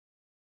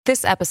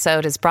This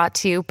episode is brought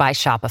to you by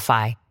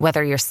Shopify.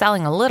 Whether you're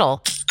selling a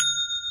little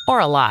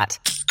or a lot,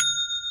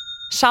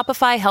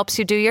 Shopify helps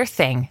you do your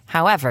thing,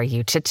 however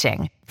you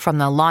cha-ching. From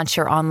the launch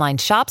your online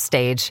shop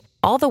stage,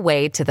 all the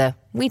way to the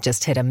we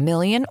just hit 1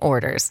 million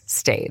orders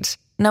stage.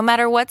 No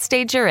matter what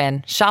stage you're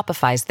in,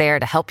 Shopify's there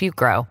to help you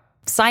grow.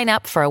 Sign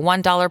up for a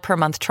 $1 per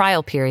month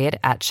trial period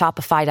at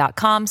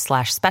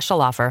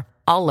shopify.com/special offer,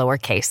 all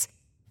lowercase.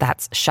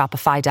 That's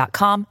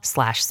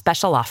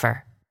shopify.com/special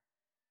offer.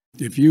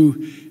 If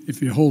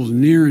it holds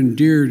near and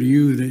dear to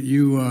you that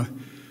you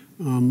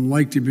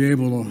like to be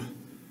able to,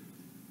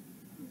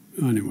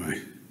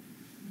 anyway,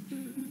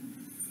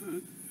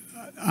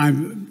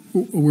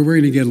 we're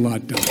going to get a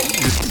lot done.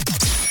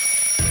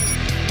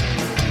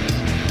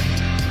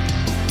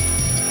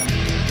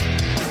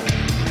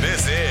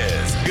 This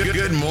is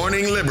Good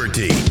Morning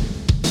Liberty.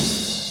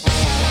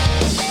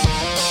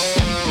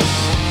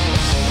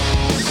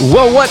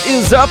 Well, what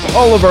is up,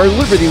 all of our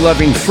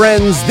liberty-loving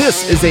friends?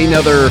 This is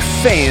another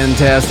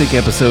fantastic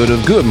episode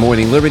of Good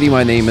Morning Liberty.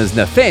 My name is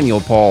Nathaniel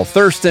Paul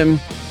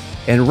Thurston,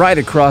 and right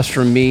across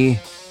from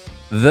me,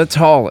 the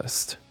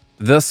tallest,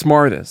 the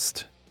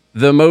smartest,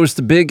 the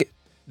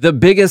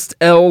biggest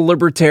L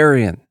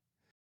libertarian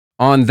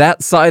on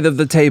that side of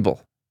the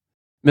table,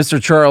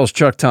 Mr. Charles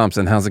Chuck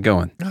Thompson. How's it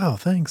going? Oh,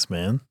 thanks,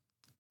 man.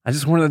 I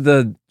just wanted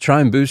to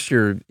try and boost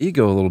your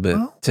ego a little bit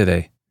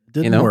today.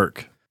 Didn't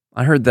work.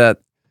 I heard that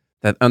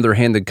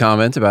underhanded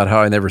comment about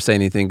how I never say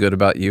anything good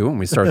about you when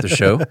we start the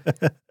show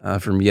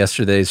from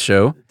yesterday's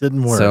show.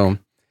 Didn't work. So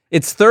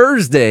it's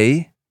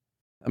Thursday,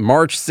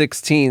 March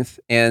 16th,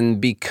 and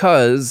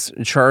because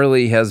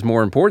Charlie has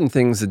more important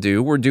things to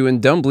do, we're doing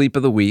Dumb Bleep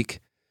of the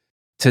Week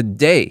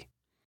today.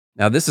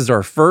 Now, this is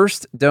our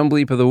first Dumb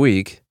Bleep of the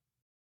Week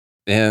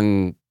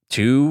in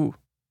 2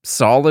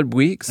 solid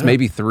weeks,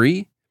 maybe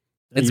 3.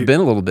 It's been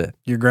a little bit.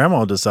 Your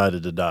grandma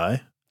decided to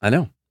die. I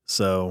know.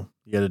 So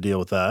you got to deal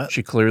with that.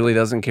 She clearly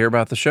doesn't care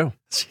about the show.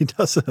 She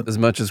doesn't. As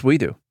much as we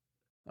do.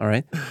 All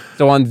right.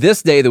 So on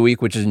this day of the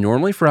week, which is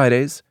normally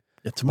Fridays.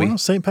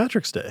 Tomorrow's St.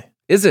 Patrick's Day.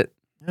 Is it?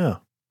 Yeah.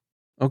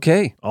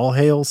 Okay. All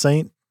hail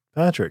St.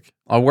 Patrick.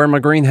 I'll wear my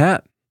green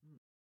hat.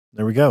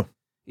 There we go.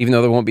 Even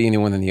though there won't be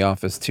anyone in the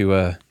office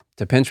to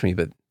pinch me,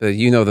 but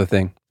you know the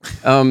thing.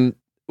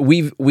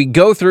 We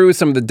go through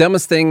some of the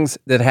dumbest things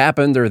that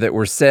happened or that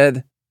were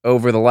said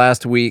over the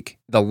last week.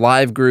 The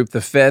live group,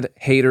 the Fed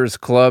Haters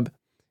Club,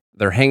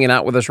 they're hanging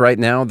out with us right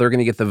now. They're going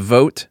to get the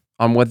vote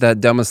on what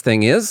that dumbest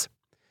thing is.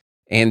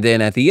 And then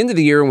at the end of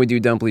the year, when we do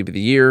Dumb Bleep of the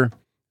Year,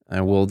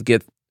 we'll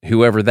get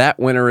whoever that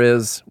winner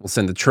is. We'll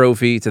send a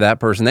trophy to that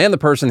person and the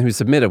person who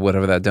submitted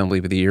whatever that Dumb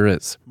Bleep of the Year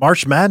is.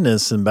 March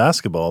Madness in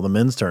basketball, the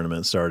men's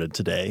tournament started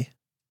today.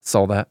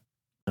 Saw that.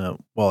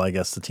 Well, I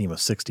guess the team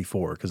of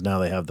 64, because now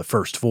they have the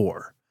first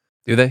 4.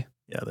 Do they?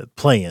 Yeah, the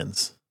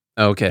play-ins.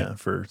 Okay. Yeah,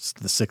 for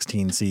the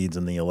 16 seeds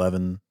and the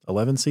 11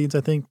 seeds,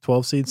 I think,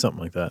 12 seeds,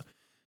 something like that.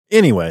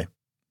 Anyway,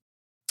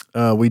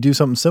 we do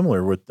something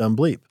similar with Dumb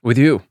Bleep. With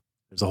you.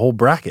 There's a whole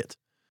bracket.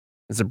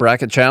 It's a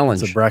bracket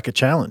challenge. It's a bracket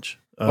challenge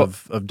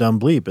of Dumb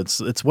Bleep.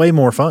 It's way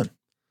more fun.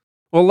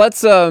 Well,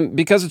 let's,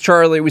 because of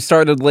Charlie, we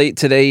started late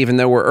today, even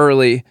though we're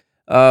early.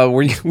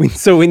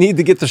 So we need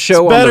to get the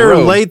show on the road.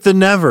 Better late than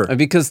never.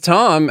 Because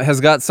Tom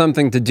has got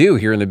something to do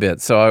here in a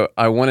bit. So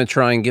I want to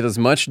try and get as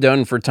much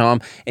done for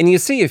Tom. And you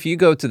see, if you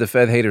go to the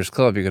Fed Haters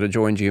Club, you go to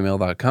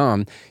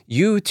joingmail.com,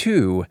 you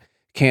too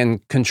can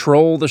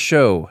control the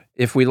show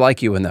if we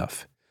like you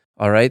enough.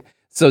 All right?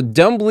 So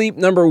Dumb Bleep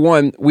number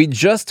 1, we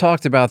just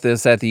talked about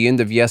this at the end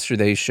of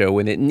yesterday's show,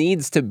 and it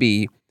needs to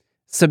be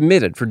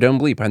submitted for Dumb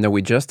Bleep. I know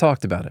we just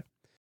talked about it,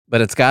 but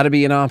it's got to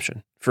be an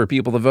option for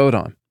people to vote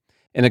on.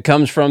 And it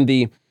comes from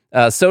the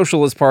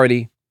Socialist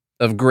Party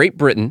of Great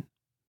Britain,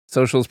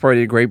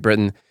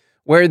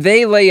 where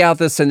they lay out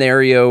the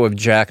scenario of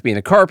Jack being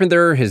a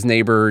carpenter, his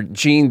neighbor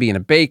Jean being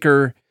a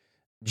baker.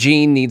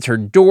 Jean needs her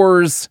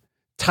doors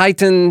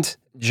tightened.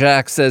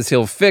 Jack says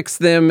he'll fix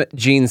them.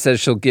 Jean says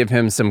she'll give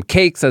him some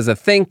cakes as a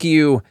thank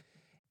you.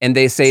 And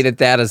they say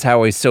that is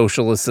how a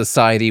socialist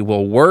society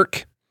will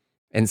work.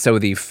 And so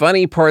the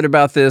funny part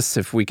about this,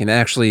 if we can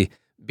actually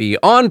be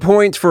on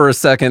point for a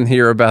second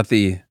here about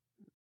the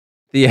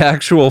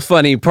actual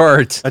funny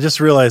part. I just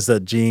realized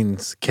that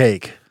Jean's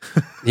cake.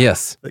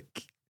 Yes.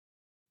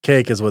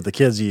 Cake is what the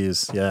kids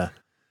use. Yeah.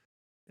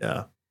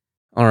 Yeah.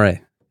 All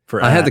right.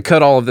 I had to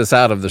cut all of this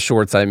out of the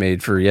shorts I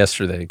made for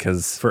yesterday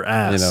because for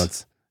ass.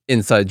 It's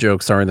inside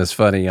jokes aren't as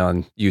funny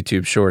on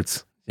YouTube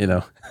shorts, I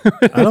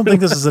don't think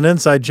this is an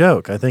inside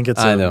joke. I think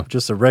it's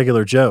just a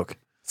regular joke.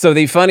 So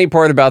the funny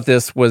part about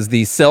this was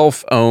the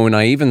self-own.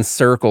 I even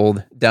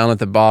circled down at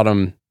the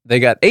bottom. They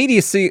got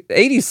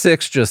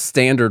 86 just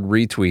standard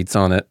retweets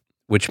on it,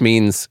 which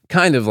means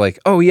kind of like,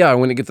 oh yeah, I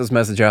want to get this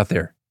message out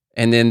there.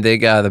 And then they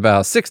got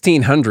about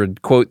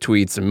 1,600 quote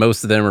tweets, and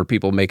most of them are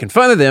people making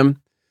fun of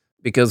them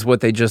because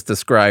what they just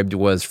described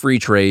was free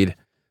trade,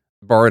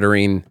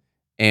 bartering,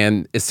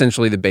 and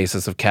essentially the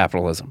basis of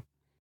capitalism.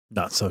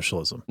 Not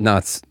socialism.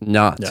 Not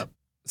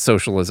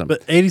socialism.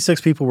 But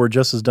 86 people were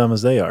just as dumb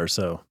as they are,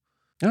 so.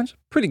 That's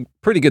pretty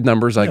good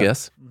numbers, I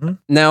guess. Mm-hmm.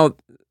 Now,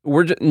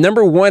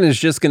 number one is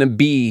just going to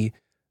be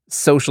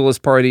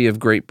Socialist Party of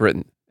Great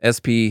Britain,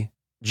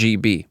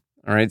 SPGB.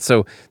 All right,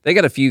 so they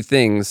got a few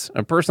things.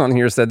 A person on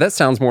here said, that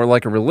sounds more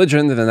like a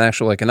religion than an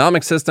actual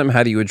economic system.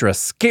 How do you address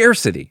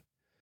scarcity?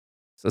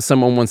 So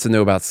someone wants to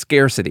know about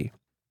scarcity.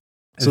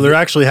 So they're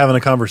actually having a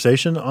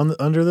conversation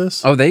under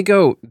this? Oh,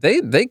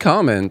 they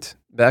comment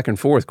back and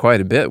forth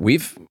quite a bit.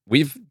 We've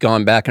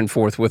gone back and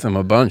forth with them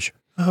a bunch.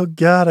 Oh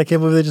God, I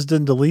can't believe they just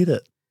didn't delete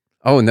it.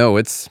 Oh no,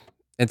 it's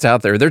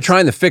out there. They're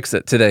trying to fix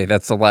it today.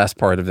 That's the last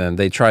part of them.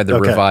 They tried to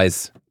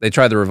revise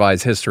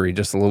history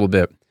just a little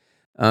bit.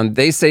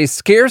 They say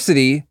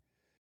scarcity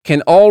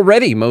can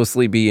already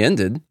mostly be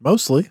ended.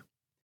 Mostly.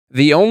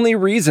 The only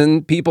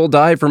reason people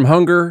die from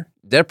hunger,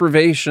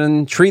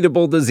 deprivation,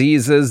 treatable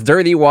diseases,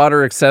 dirty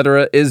water,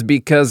 etc., is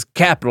because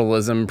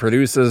capitalism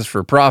produces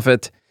for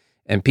profit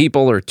and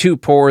people are too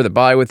poor to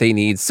buy what they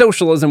need.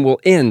 Socialism will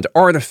end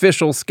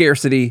artificial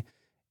scarcity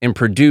and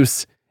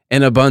produce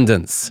an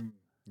abundance.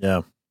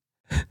 Yeah.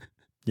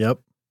 Yep.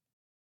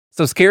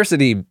 So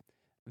scarcity,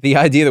 the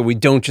idea that we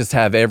don't just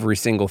have every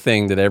single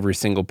thing that every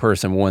single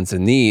person wants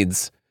and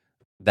needs,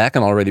 that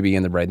can already be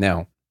ended right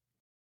now.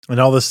 And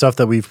all this stuff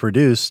that we've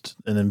produced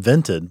and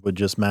invented would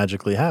just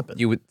magically happen.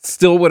 You would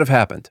have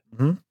happened,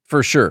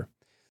 for sure.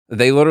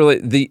 They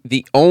literally,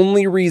 the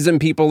only reason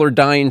people are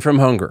dying from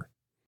hunger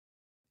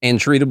and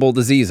treatable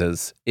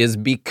diseases is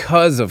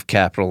because of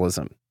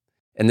capitalism.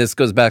 And this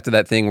goes back to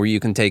that thing where you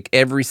can take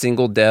every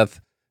single death,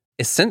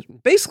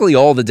 basically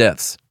all the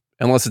deaths,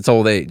 unless it's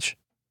old age,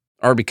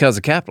 are because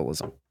of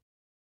capitalism.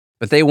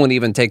 But they won't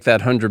even take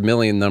that 100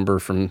 million number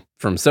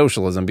from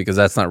socialism because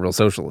that's not real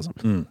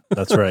socialism.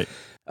 That's right.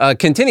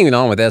 Continuing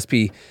on with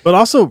SP. But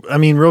also, I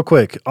mean, real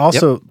quick,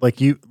 also, like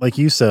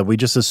you said, we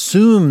just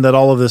assume that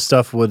all of this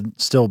stuff would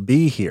still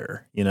be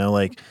here. You know,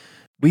 like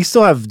we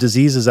still have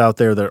diseases out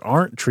there that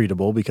aren't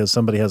treatable because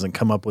somebody hasn't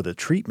come up with a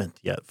treatment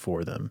yet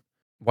for them.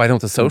 Why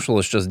don't the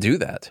socialists just do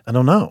that? I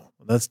don't know.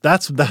 That's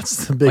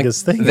the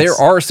biggest thing. There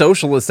are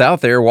socialists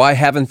out there. Why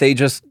haven't they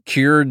just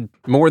cured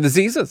more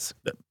diseases?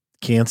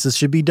 Cancer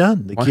should be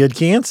done. They cured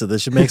cancer. They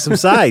should make some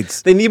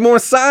sides. They need more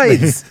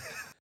sides.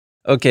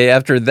 Okay,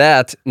 after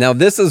that, now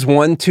this is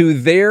one to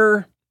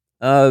their,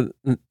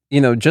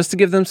 just to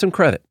give them some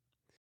credit.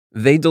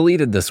 They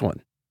deleted this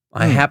one.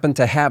 I happened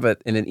to have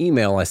it in an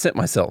email I sent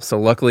myself, so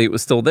luckily it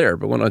was still there.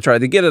 But when I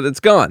tried to get it,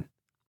 it's gone.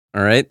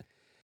 All right?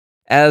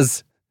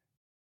 As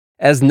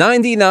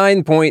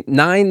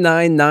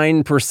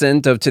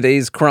 99.999% of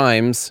today's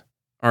crimes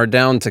are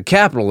down to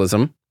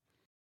capitalism,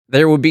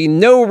 there would be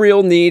no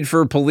real need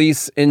for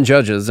police and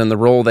judges in the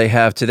role they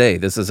have today.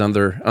 This is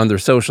under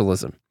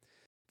socialism.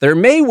 There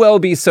may well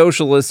be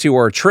socialists who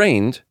are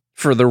trained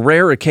for the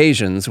rare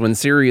occasions when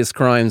serious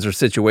crimes or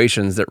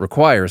situations that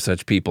require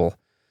such people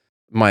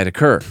might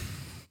occur.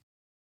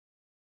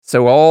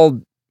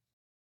 So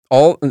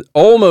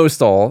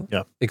almost all,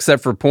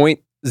 except for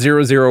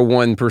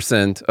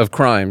 0.001% of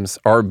crimes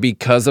are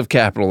because of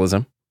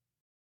capitalism.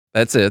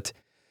 That's it.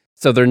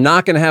 So they're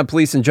not going to have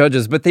police and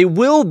judges, but they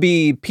will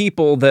be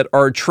people that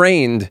are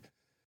trained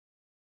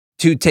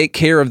to take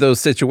care of those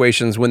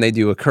situations when they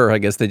do occur. I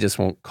guess they just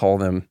won't call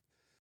them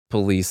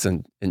police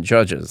and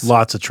judges.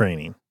 Lots of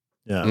training.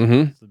 Yeah.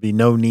 There'd be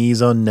no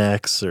knees on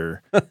necks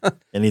or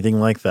anything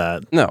like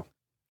that. No.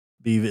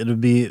 It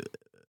would be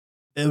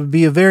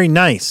a very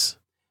nice.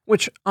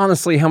 Which,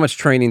 honestly, how much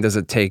training does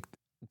it take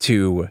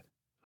to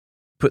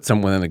put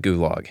someone in a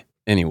gulag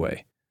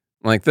anyway?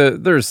 Like,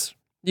 you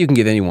can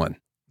get anyone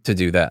to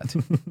do that,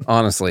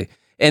 honestly.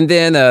 And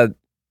then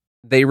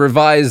they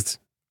revised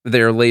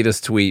their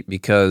latest tweet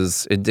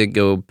because it did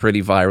go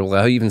pretty viral.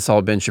 I even saw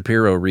Ben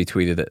Shapiro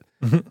retweeted it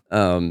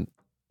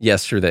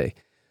yesterday.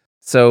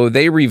 So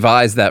they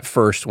revised that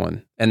first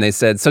one, and they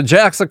said, so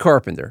Jack's a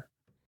carpenter.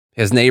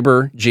 His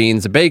neighbor,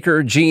 Gene's a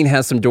baker. Gene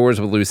has some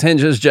doors with loose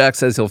hinges. Jack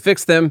says he'll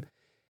fix them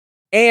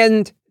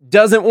and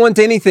doesn't want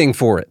anything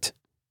for it.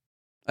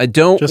 I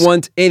don't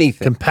want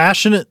anything.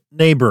 Compassionate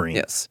neighboring.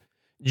 Yes.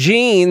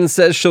 Gene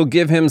says she'll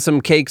give him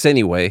some cakes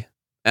anyway,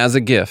 as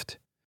a gift,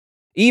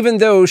 even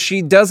though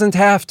she doesn't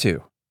have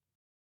to.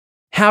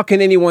 How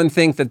can anyone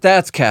think that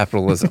that's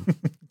capitalism?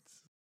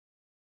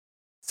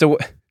 So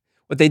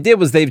what they did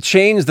was they've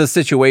changed the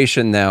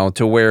situation now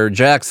to where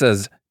Jack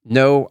says,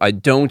 no, I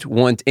don't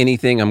want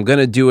anything. I'm going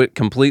to do it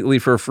completely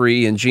for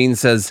free. And Gene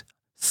says,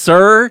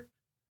 sir,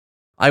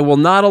 I will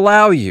not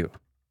allow you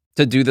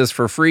to do this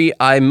for free.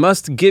 I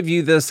must give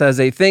you this as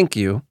a thank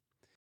you.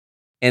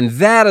 And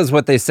that is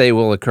what they say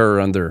will occur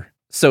under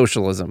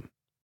socialism.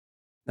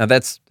 Now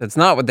that's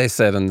not what they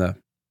said in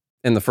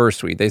the first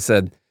tweet. They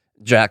said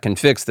Jack can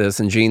fix this,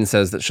 and Gene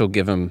says that she'll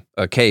give him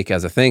a cake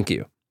as a thank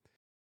you.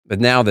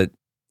 But now that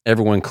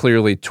everyone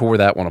clearly tore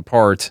that one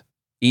apart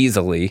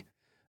easily,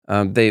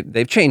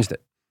 they've changed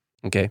it.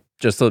 Okay,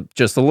 just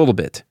a little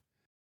bit.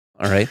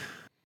 All right.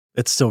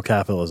 It's still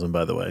capitalism,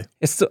 by the way.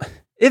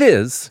 It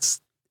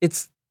is.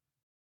 It's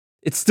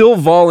still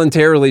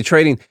voluntarily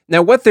trading.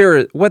 Now what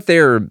they're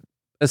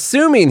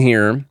assuming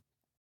here,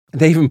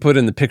 they even put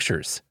in the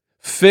pictures.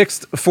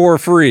 Fixed for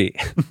free.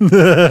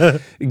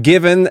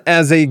 Given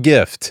as a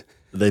gift.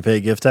 Did they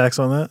pay gift tax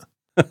on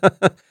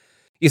that?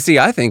 You see,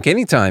 I think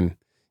anytime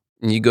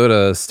you go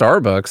to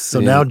Starbucks. So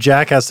now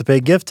Jack has to pay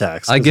gift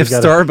tax. I give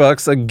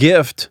Starbucks a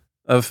gift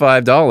of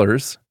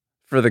 $5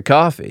 for the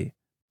coffee,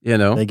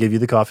 They give you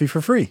the coffee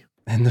for free.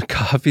 And the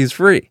coffee's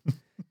free.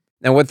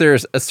 Now, what they're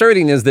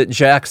asserting is that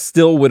Jack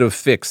still would have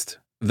fixed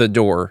the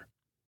door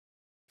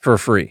for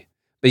free.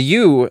 But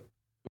you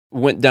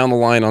went down the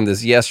line on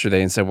this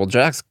yesterday and said, well,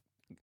 Jack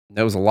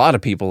knows a lot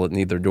of people that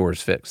need their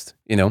doors fixed,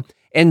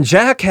 And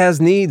Jack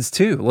has needs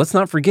too. Let's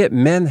not forget,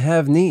 men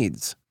have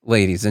needs,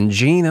 ladies. And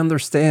Jean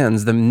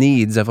understands the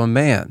needs of a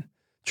man.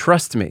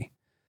 Trust me.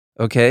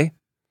 Okay?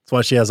 That's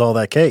why she has all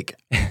that cake.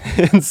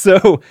 And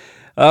so,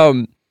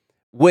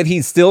 would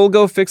he still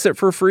go fix it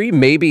for free?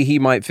 Maybe he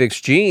might fix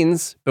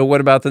Jean's, but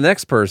what about the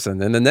next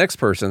person and the next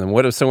person? And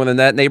what if someone in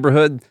that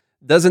neighborhood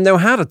doesn't know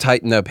how to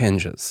tighten up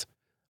hinges?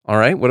 All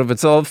right. What if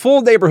it's a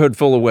full neighborhood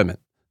full of women,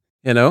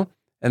 and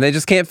they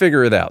just can't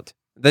figure it out?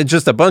 They're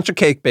just a bunch of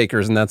cake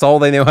bakers, and that's all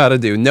they know how to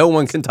do. No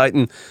one can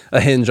tighten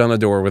a hinge on a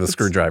door with a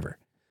screwdriver.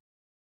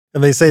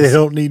 And they say they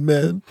don't need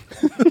men.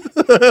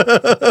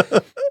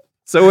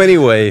 So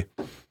anyway,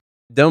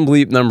 dumb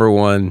bleep number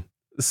 1.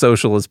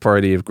 Socialist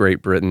Party of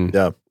Great Britain.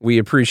 Yeah. We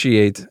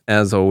appreciate,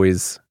 as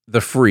always,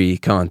 the free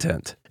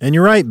content. And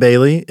you're right,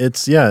 Bailey.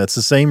 It's the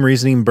same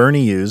reasoning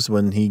Bernie used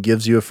when he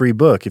gives you a free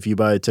book if you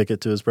buy a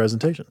ticket to his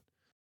presentation.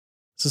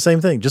 It's the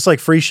same thing. Just like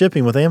free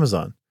shipping with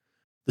Amazon.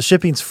 The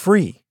shipping's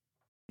free.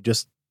 You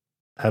just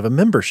have a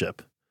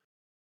membership.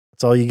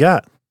 That's all you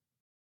got.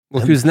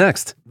 Look who's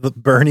next.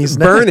 Bernie's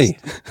next. Bernie.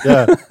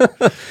 Yeah.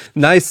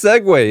 Nice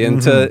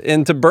segue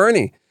into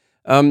Bernie.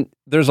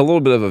 There's a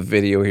little bit of a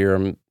video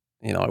here.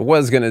 I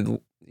was going to,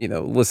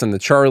 listen to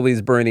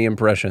Charlie's Bernie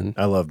impression.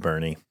 I love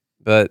Bernie.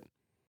 But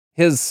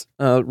his,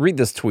 read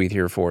this tweet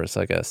here for us,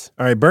 I guess.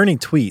 All right, Bernie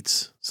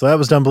tweets. So that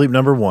was dumb bleep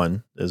number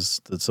 1,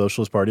 is the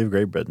Socialist Party of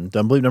Great Britain.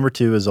 Dumb bleep number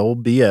 2 is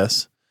old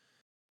BS.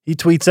 He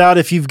tweets out,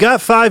 if you've got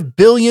 $5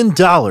 billion,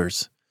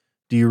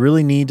 do you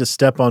really need to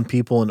step on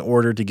people in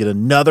order to get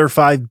another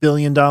 $5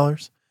 billion?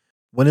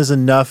 When is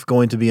enough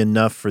going to be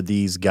enough for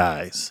these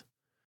guys?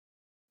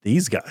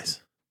 These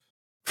guys.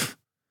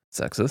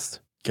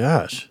 Sexist.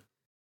 Gosh.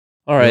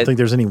 All right. You don't think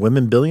there's any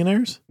women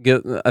billionaires?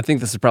 I think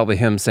this is probably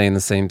him saying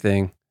the same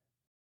thing.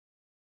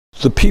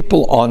 The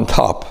people on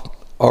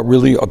top are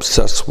really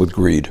obsessed with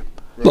greed.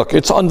 Look,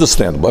 it's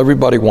understandable.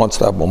 Everybody wants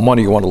to have more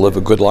money. You want to live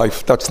a good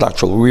life. That's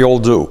natural. We all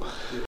do.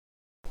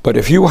 But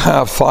if you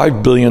have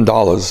 $5 billion,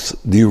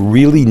 do you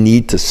really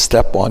need to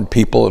step on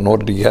people in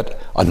order to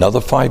get another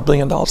 $5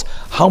 billion?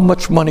 How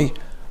much money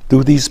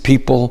do these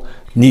people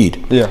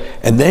need? Yeah.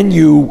 And then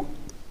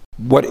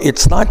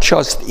it's not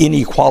just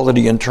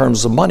inequality in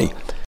terms of money.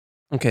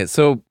 Okay,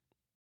 so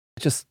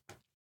just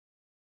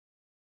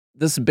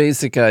this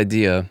basic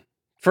idea.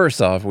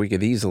 First off, we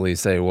could easily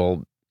say,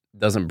 well,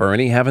 doesn't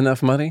Bernie have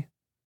enough money?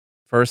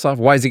 First off,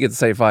 why does he get to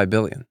say $5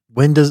 billion?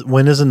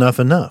 When is enough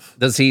enough?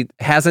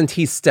 Hasn't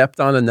he stepped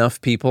on enough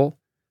people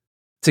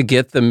to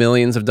get the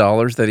millions of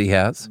dollars that he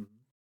has?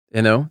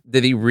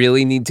 Did he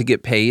really need to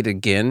get paid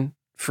again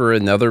for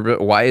another?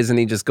 Why isn't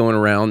he just going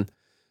around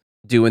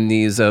doing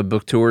these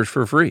book tours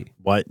for free?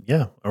 Why?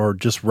 Yeah, or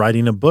just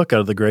writing a book out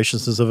of the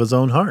graciousness of his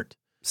own heart.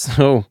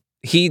 So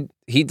he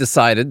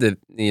decided that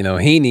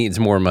he needs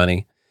more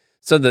money.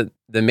 So the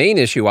main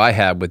issue I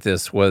had with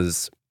this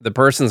was the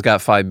person's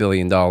got $5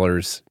 billion.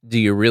 Do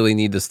you really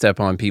need to step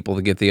on people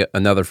to get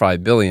another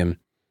 $5 billion?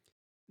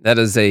 That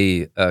is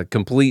a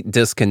complete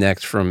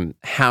disconnect from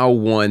how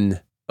one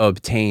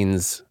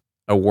obtains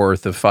a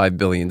worth of $5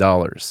 billion.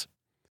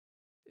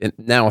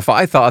 Now, if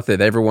I thought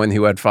that everyone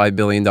who had $5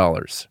 billion,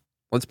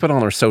 let's put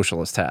on our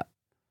socialist hat.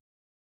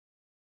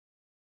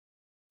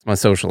 It's my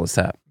socialist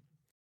hat.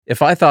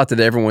 If I thought that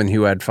everyone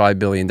who had $5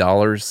 billion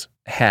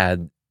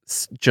had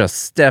just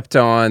stepped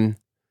on,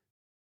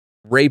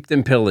 raped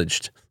and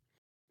pillaged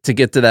to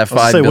get to that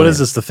 $5 billion. What is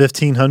this, the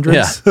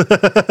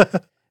 1500s? Yeah.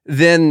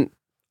 Then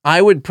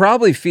I would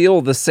probably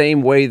feel the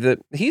same way that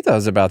he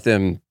does about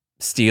them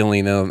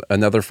stealing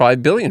another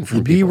 $5 billion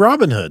from people. You'd be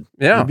Robin Hood.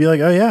 Yeah. You'd be like,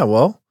 oh yeah,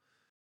 well,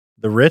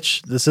 the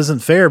rich, this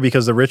isn't fair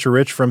because the rich are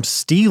rich from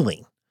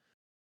stealing,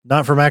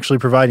 not from actually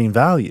providing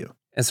value.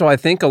 And so I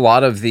think a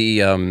lot of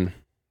that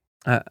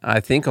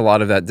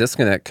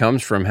disconnect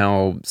comes from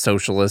how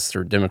socialists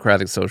or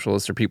democratic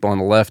socialists or people on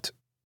the left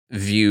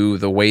view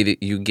the way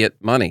that you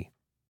get money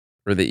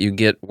or that you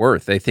get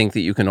worth. They think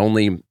that you can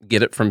only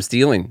get it from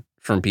stealing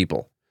from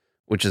people,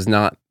 which is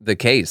not the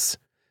case.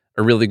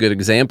 A really good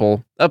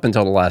example, up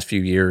until the last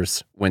few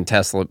years when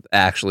Tesla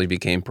actually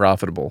became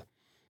profitable,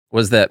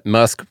 was that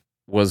Musk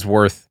was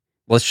worth,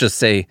 let's just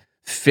say,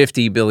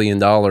 $50 billion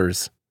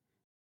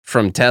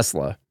from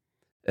Tesla.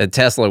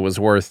 Tesla was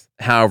worth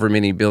however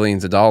many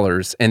billions of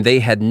dollars, and they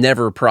had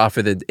never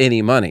profited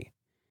any money.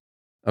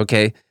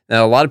 Okay?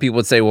 Now, a lot of people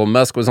would say, well,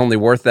 Musk was only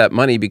worth that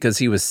money because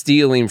he was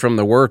stealing from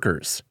the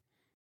workers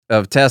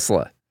of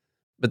Tesla.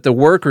 But the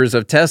workers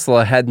of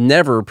Tesla had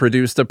never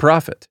produced a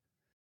profit.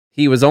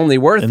 He was only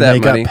worth that money.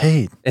 And they got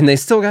paid. And they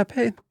still got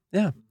paid.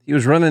 Yeah. He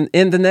was running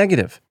in the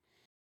negative.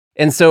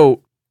 And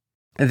so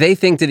They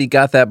think that he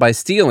got that by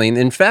stealing.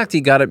 In fact,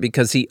 he got it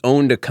because he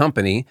owned a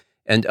company,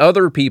 and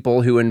other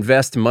people who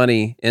invest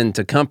money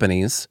into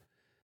companies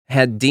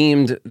had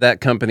deemed that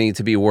company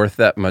to be worth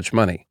that much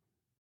money.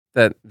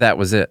 That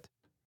was it.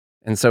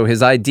 And so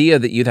his idea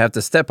that you'd have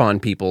to step on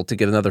people to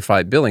get another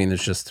 $5 billion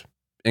is just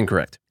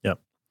incorrect. Yep.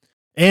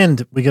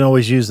 And we can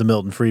always use the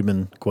Milton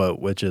Friedman quote,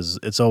 which is,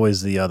 it's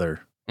always the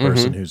other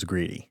person who's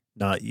greedy,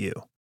 not you.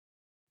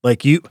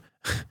 Like you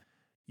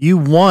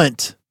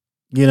want,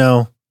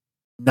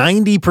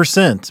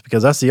 90%,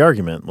 because that's the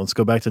argument. Let's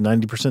go back to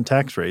 90%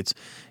 tax rates.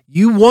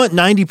 You want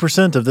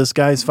 90% of this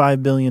guy's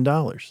 $5 billion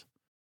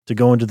to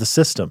go into the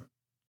system.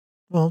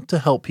 Well, to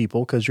help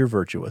people because you're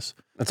virtuous.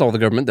 That's all the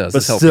government does,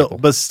 But is help still, people.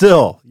 but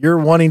still, you're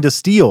wanting to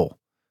steal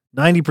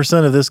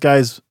 90% of this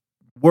guy's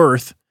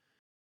worth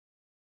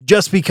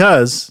just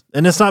because,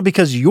 and it's not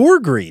because you're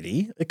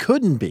greedy. It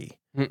couldn't be.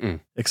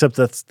 Except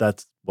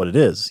that's what it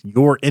is.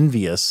 You're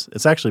envious.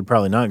 It's actually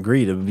probably not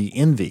greed. It would be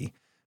envy.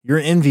 You're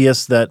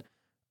envious that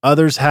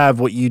others have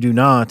what you do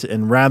not,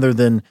 and rather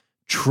than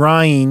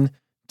trying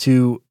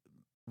to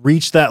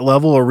reach that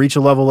level or reach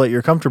a level that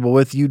you're comfortable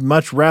with, you'd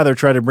much rather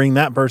try to bring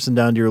that person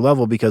down to your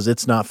level because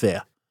it's not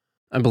fair.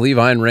 I believe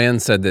Ayn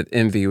Rand said that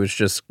envy was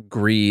just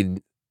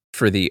greed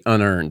for the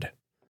unearned.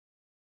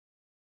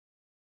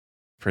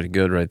 Pretty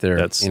good right there.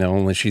 That's,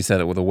 only she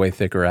said it with a way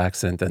thicker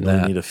accent than you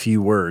that. need a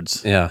few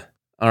words. Yeah.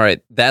 All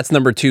right. That's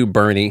number 2,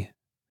 Bernie.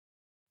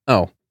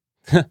 Oh,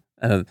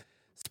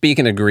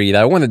 speaking of greed,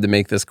 I wanted to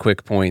make this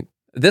quick point.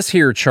 This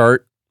here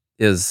chart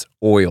is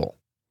oil,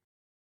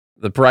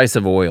 the price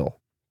of oil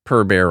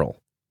per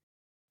barrel.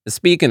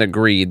 Speaking of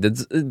greed,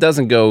 it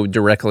doesn't go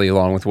directly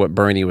along with what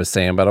Bernie was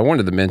saying, but I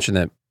wanted to mention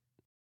it.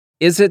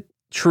 Is it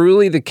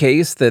truly the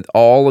case that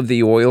all of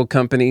the oil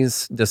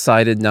companies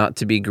decided not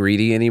to be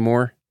greedy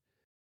anymore?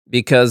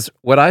 Because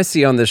what I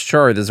see on this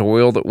chart is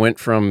oil that went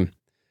from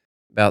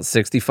about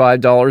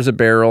 $65 a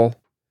barrel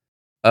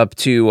up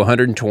to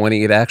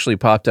 120. It actually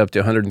popped up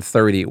to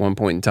 130 at one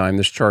point in time.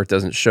 This chart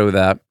doesn't show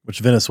that. Which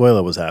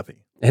Venezuela was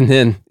happy. And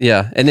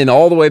then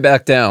all the way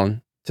back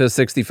down to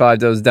 65.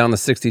 That was down to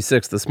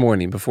 66 this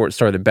morning before it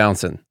started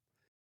bouncing.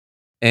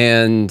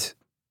 And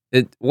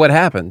what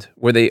happened?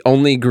 Were they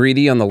only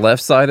greedy on the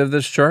left side of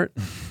this chart?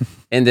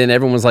 And then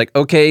everyone was like,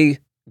 okay,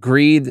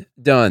 greed,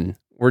 done.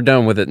 We're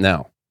done with it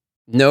now.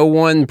 No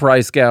one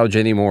price gouge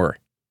anymore.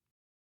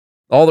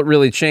 All that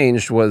really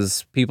changed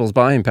was people's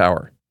buying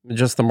power,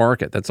 just the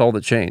market. That's all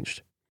that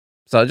changed.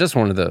 So I just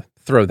wanted to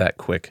throw that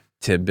quick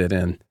tidbit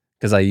in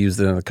because I used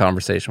it in a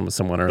conversation with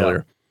someone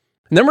earlier.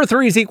 Yeah. Number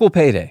 3 is equal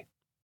pay day.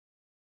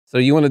 So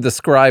you want to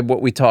describe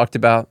what we talked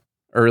about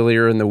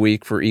earlier in the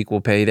week for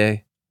equal pay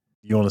day?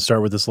 You want to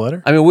start with this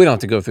letter? I mean, we don't have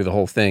to go through the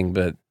whole thing,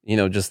 but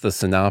just the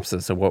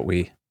synopsis of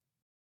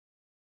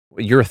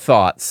your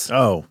thoughts.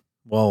 Oh,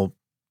 well,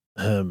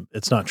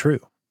 it's not true.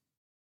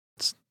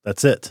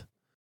 That's it.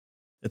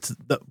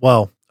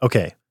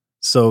 Okay.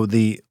 So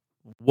the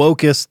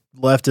wokest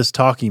leftist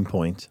talking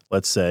point,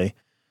 let's say,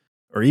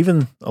 or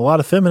even a lot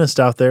of feminists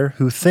out there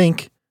who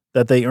think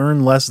that they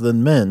earn less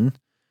than men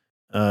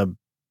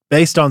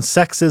based on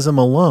sexism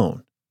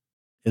alone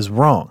is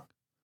wrong.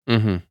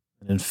 Mm-hmm.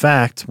 And in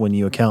fact, when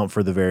you account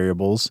for the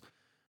variables,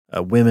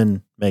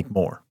 women make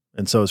more.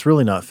 And so it's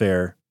really not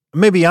fair.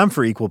 Maybe I'm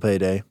for equal pay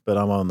day, but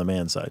I'm on the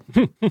man side.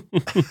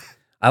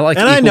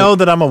 I know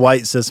that I'm a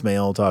white cis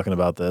male talking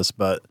about this,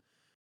 but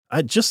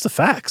just the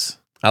facts.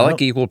 I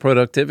like equal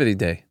productivity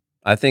day.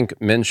 I think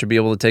men should be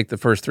able to take the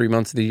first 3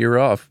 months of the year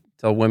off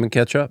till women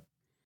catch up.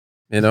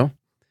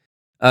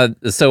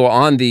 So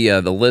on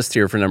the list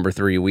here for number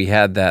 3, we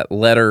had that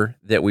letter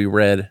that we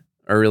read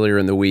earlier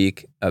in the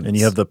week. And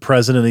you have the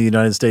president of the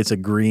United States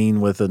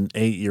agreeing with an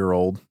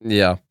 8-year-old.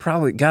 Yeah,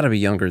 probably got to be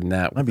younger than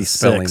that. Might be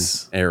spelling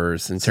 6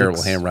 errors and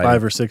terrible handwriting.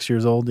 5 or 6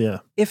 years old, yeah.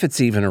 If it's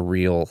even a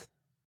real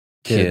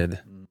kid,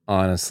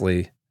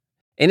 honestly.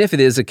 And if it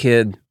is a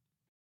kid,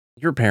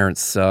 your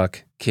parents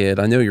suck, kid.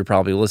 I know you're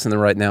probably listening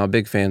right now, a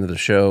big fan of the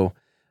show.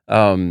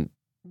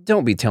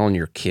 Don't be telling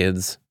your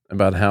kids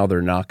about how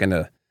they're not going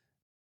to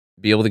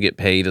be able to get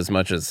paid as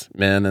much as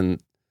men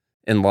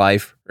in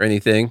life or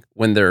anything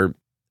when they're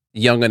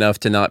young enough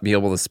to not be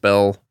able to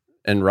spell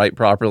and write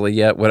properly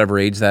yet, whatever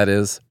age that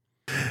is.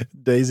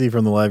 Daisy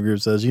from the live group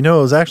says, it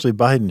was actually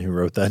Biden who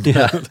wrote that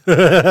down.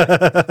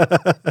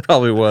 Yeah.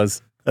 Probably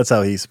was. That's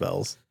how he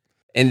spells.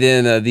 And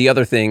then the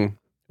other thing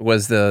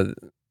was the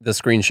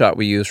screenshot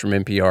we used from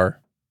NPR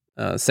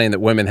saying that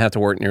women have to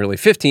work nearly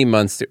 15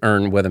 months to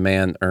earn what a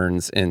man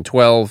earns in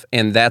 12,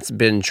 and that's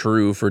been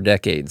true for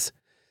decades.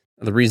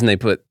 The reason they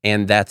put,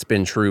 and that's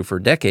been true for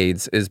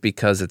decades, is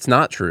because it's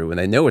not true, and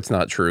they know it's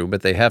not true,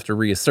 but they have to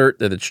reassert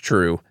that it's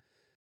true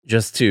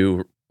just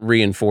to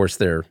reinforce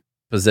their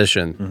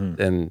position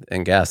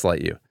and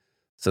gaslight you.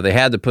 So they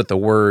had to put the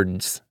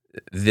words,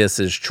 this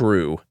is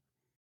true,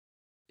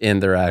 in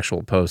their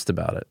actual post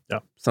about it. Yeah.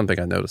 Something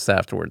I noticed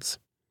afterwards.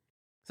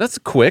 So that's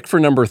quick for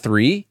number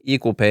 3,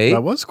 equal pay.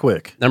 That was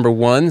quick. Number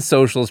 1,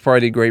 Socialist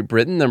Party of Great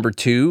Britain. Number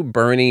 2,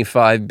 Bernie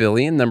 $5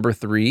 billion. Number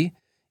 3,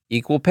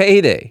 equal pay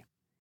day.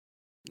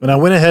 And I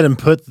went ahead and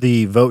put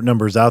the vote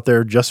numbers out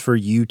there just for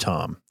you,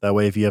 Tom. That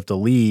way, if you have to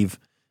leave,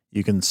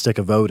 you can stick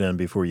a vote in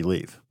before you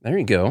leave. There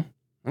you go.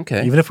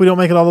 Okay. Even if we don't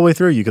make it all the way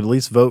through, you could at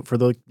least vote for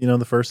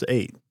the first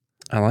 8.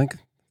 I like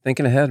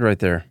thinking ahead right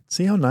there.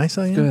 See how nice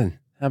I am? Good.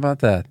 How about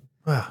that?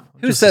 Wow.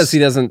 Who says he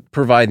doesn't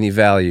provide any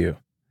value?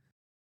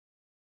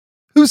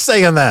 Who's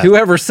saying that?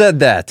 Whoever said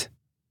that.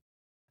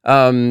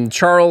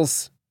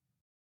 Charles,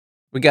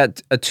 we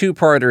got a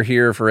 2-parter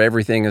here for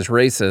Everything is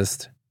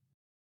Racist.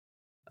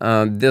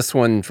 This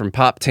one from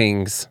Pop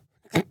Tings.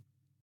 All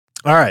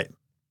right.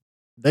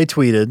 They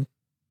tweeted,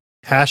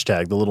 #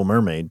 The Little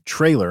Mermaid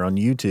trailer on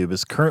YouTube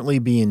is currently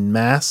being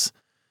mass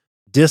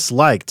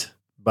disliked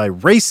by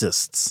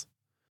racists.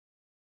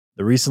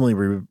 The recently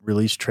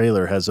released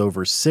trailer has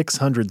over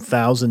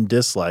 600,000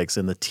 dislikes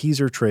and the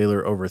teaser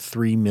trailer over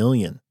 3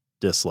 million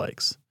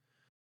dislikes.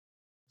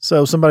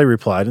 So somebody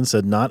replied and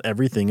said, not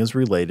everything is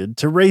related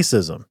to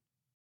racism.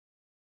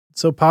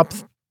 So Pop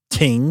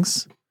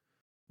Tings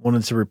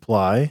wanted to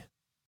reply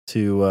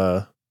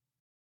to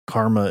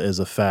Karma is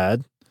a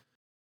Fad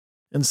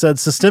and said,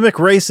 systemic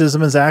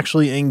racism is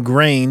actually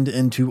ingrained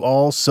into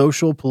all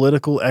social,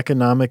 political,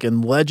 economic,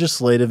 and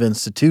legislative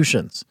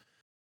institutions.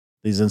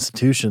 These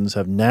institutions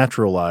have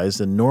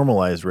naturalized and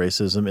normalized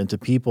racism into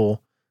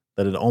people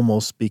that it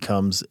almost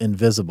becomes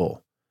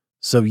invisible.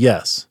 So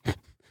yes,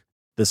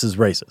 this is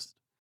racist.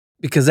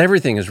 Because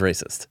everything is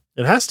racist.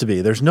 It has to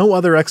be. There's no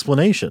other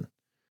explanation.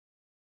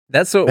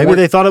 That's what Maybe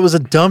they thought it was a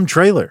dumb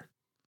trailer.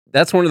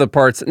 That's one of the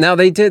parts. Now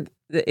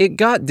it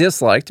got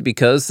disliked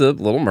because the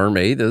Little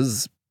Mermaid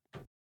is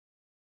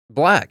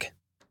black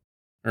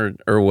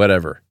or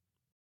whatever,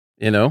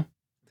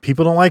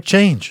 People don't like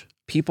change.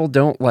 People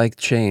don't like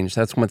change.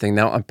 That's one thing.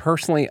 Now,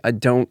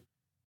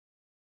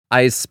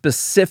 I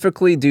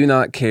specifically do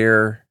not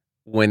care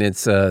when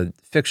it's a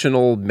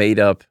fictional,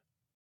 made-up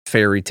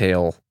fairy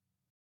tale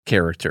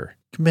character.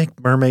 You can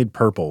make mermaid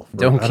purple. I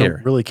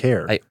don't really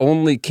care. I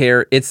only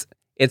care. It's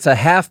a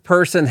half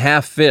person,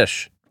 half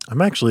fish.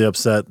 I'm actually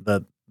upset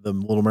that the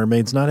Little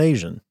Mermaid's not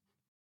Asian.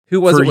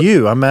 Who was for it?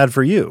 you? I'm mad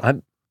for you.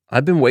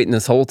 I've been waiting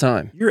this whole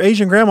time. Your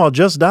Asian grandma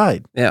just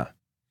died. Yeah.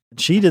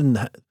 She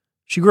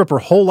grew up her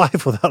whole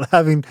life without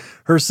having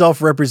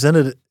herself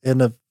represented in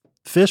a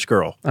fish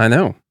girl. I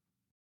know.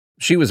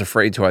 She was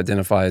afraid to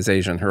identify as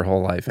Asian her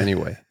whole life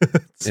anyway.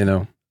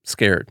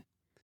 Scared.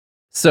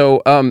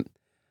 So,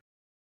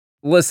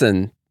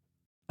 listen,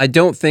 I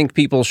don't think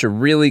people should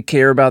really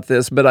care about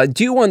this, but I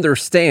do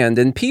understand,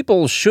 and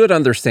people should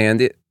understand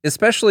it,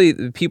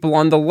 especially people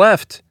on the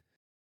left,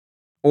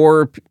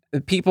 or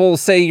people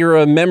say you're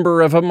a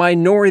member of a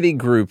minority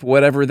group,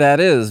 whatever that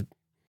is,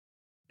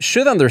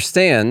 should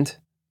understand,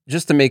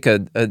 just to make a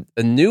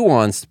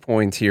nuanced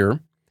point here,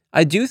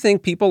 I do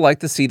think people like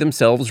to see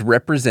themselves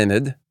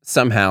represented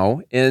somehow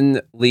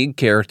in lead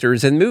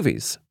characters in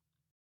movies.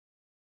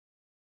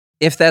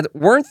 If that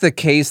weren't the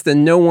case,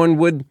 then no one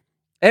would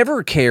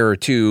ever care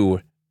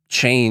to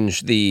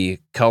change the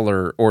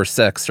color or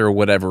sex or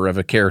whatever of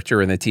a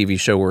character in a TV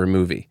show or a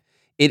movie.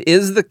 It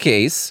is the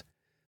case,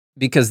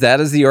 because that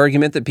is the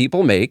argument that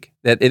people make,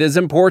 that it is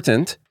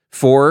important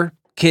for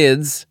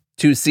kids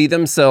to see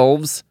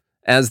themselves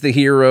as the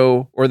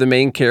hero or the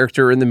main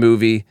character in the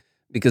movie,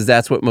 because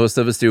that's what most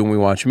of us do when we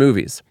watch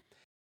movies.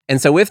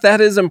 And so if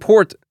that's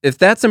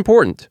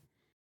important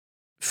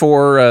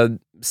for,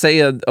 say,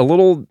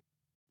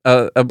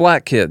 a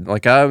black kid,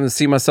 like I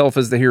see myself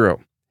as the hero,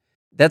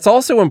 that's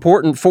also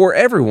important for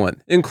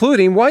everyone,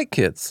 including white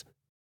kids,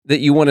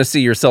 that you want to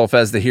see yourself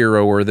as the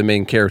hero or the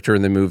main character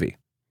in the movie.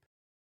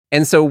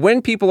 And so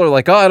when people are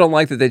like, oh, I don't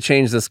like that they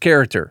changed this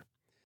character,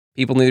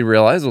 people need to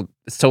realize, well,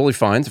 it's totally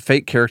fine. It's a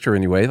fake character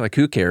anyway. Like,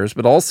 who cares?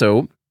 But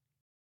also,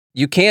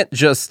 you can't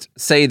just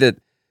say that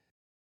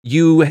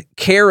you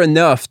care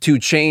enough to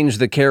change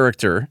the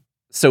character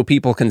so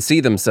people can see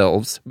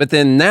themselves, but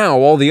then now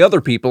all the other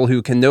people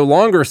who can no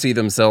longer see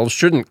themselves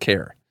shouldn't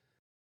care.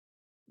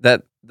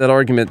 That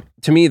argument,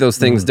 to me, those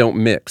things don't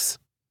mix,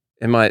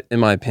 in my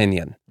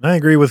opinion. I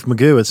agree with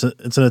Magoo.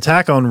 It's an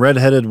attack on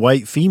redheaded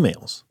white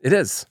females. It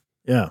is.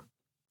 Yeah.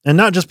 And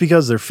not just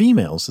because they're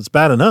females. It's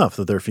bad enough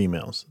that they're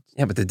females.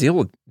 Yeah, but to deal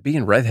with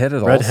being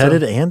redheaded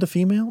and a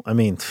female? I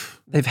mean,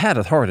 they've had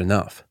it hard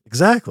enough.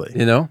 Exactly.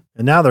 And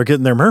now they're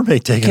getting their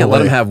mermaid taken away. Can't let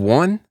them have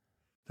one.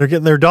 They're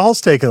getting their dolls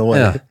taken away.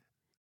 Yeah.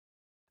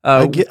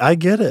 I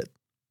get it.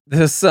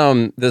 This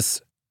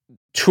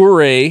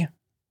Touré,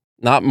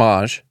 not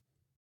Maj,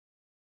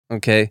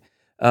 okay,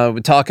 we're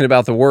talking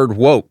about the word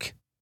woke.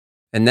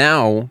 And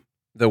now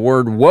the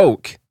word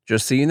woke,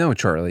 just so you know,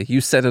 Charlie,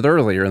 you said it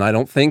earlier, and I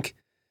don't think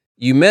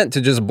you meant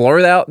to just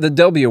blurt out the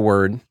W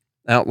word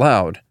out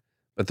loud,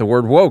 but the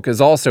word woke is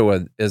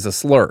also a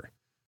slur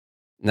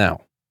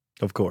now.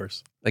 Of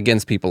course.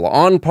 Against people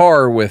on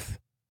par with,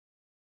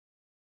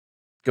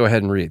 go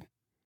ahead and read.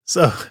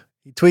 So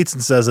he tweets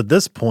and says, at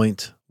this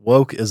point,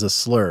 woke is a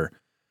slur.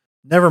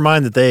 Never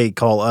mind that they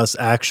call us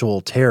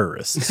actual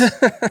terrorists.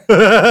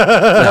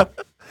 No,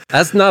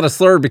 that's not a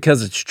slur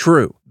because it's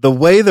true. The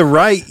way the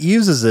right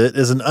uses it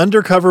is an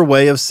undercover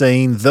way of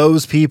saying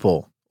those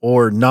people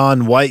or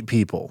non-white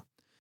people.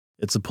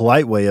 It's a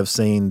polite way of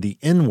saying the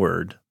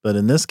N-word, but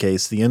in this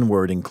case, the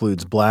N-word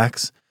includes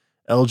blacks,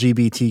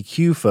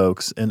 LGBTQ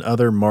folks, and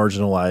other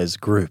marginalized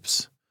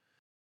groups.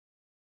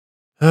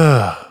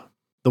 The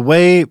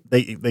way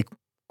they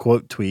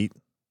quote tweet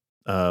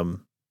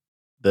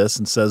this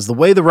and says, the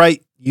way the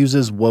right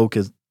uses woke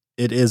is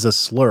it is a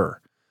slur,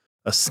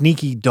 a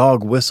sneaky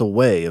dog whistle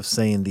way of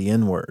saying the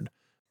N-word.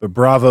 But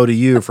bravo to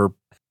you for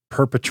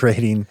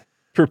perpetuating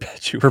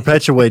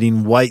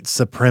white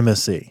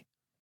supremacy.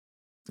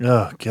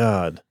 Oh,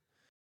 God.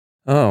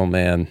 Oh,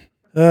 man.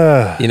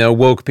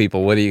 Woke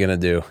people, what are you going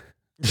to do?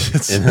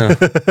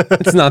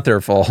 It's not their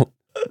fault.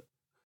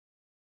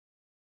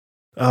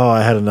 Oh,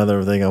 I had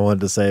another thing I wanted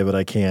to say, but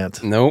I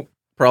can't. Nope,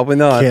 probably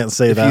not. Can't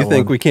say that. If you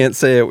think we can't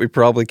say it, we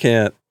probably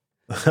can't.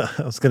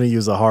 I was going to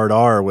use a hard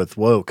R with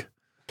woke.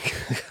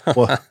 I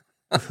was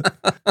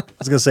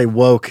going to say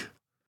woke.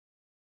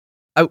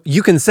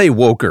 You can say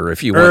woker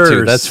if you want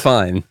to. That's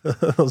fine.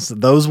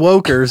 Those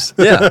wokers.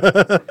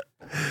 Yeah.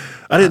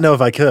 I didn't know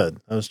if I could.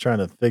 I was trying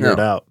to figure it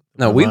out.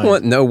 No, we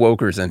want no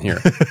wokers in here.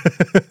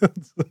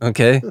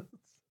 Okay?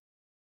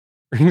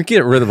 We're going to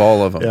get rid of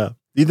all of them. Yeah.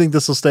 Do you think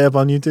this will stay up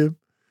on YouTube?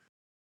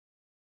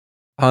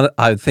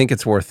 I think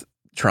it's worth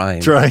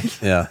trying.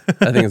 Yeah.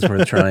 I think it's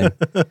worth trying.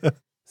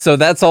 So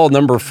that's all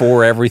number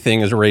 4.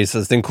 Everything is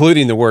racist,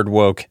 including the word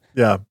woke.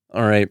 Yeah.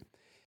 All right.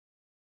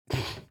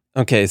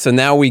 Okay, so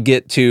now we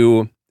get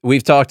to,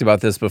 we've talked about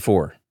this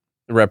before,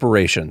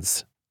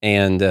 reparations,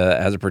 and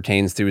as it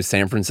pertains to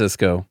San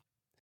Francisco.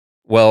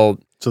 Well,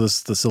 so this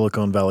is the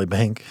Silicon Valley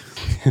Bank.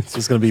 It's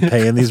just going to be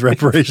paying these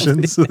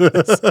reparations. Dang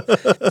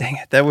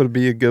it, that would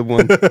be a good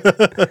one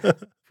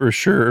for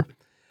sure.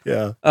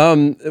 Yeah.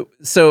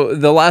 So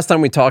the last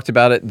time we talked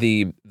about it,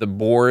 the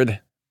board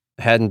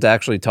hadn't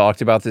actually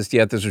talked about this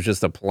yet. This was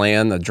just a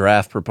plan, a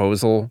draft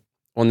proposal.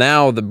 Well,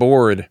 now the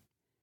board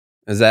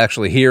is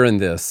actually hearing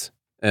this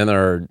and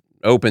are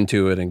open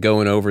to it and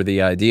going over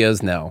the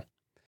ideas now.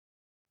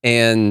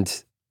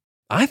 And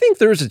I think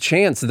there's a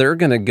chance they're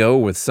going to go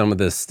with some of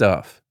this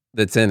stuff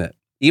that's in it,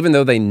 even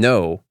though they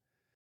know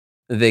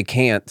they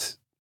can't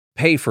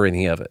pay for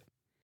any of it.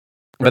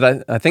 But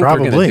I think they're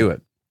going to do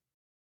it.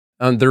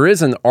 There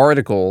is an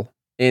article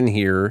in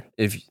here.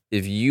 If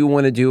you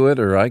want to do it,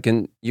 or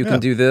you can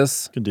do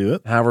this. Can do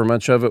it. However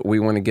much of it we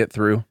want to get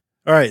through.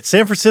 All right.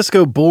 San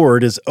Francisco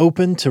board is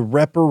open to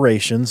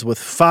reparations with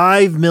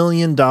 $5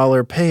 million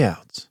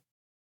payouts.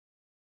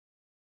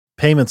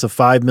 Payments of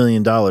 $5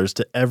 million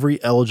to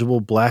every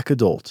eligible black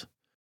adult.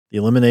 The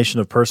elimination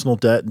of personal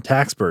debt and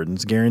tax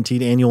burdens,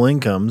 guaranteed annual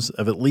incomes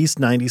of at least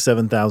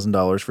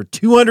 $97,000 for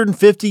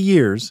 250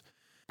 years,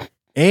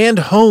 and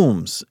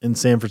homes in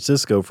San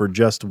Francisco for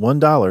just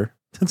 $1.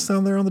 That's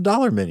down there on the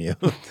dollar menu.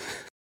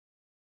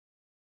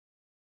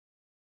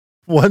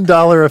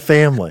 $1 a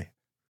family.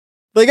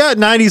 They got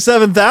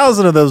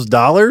 97,000 of those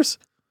dollars.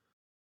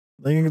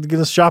 They can get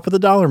a shop at the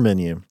dollar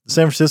menu. The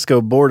San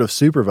Francisco Board of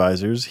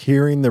Supervisors,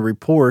 hearing the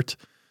report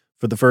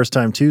for the first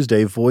time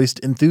Tuesday, voiced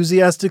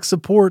enthusiastic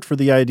support for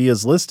the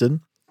ideas listed,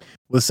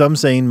 with some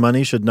saying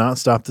money should not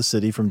stop the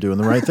city from doing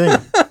the right thing.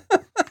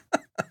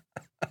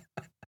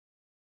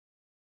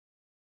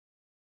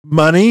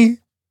 Money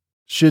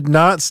should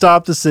not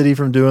stop the city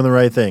from doing the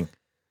right thing.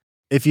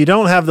 If you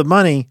don't have the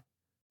money,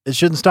 it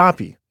shouldn't stop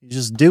you. You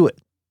just do it.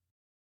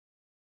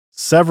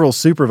 Several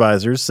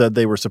supervisors said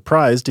they were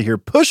surprised to hear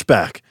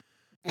pushback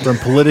from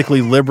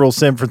politically liberal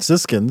San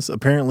Franciscans,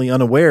 apparently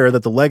unaware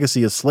that the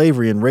legacy of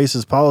slavery and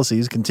racist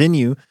policies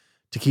continue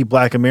to keep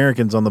black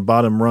Americans on the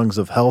bottom rungs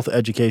of health,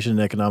 education,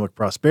 and economic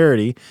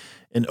prosperity,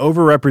 and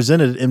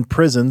overrepresented in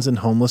prisons and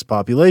homeless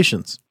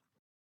populations.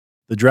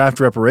 The draft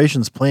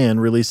reparations plan,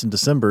 released in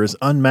December, is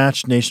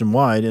unmatched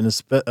nationwide in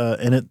its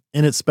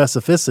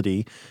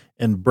specificity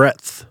and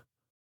breadth.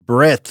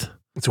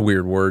 It's a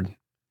weird word.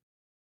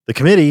 The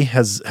committee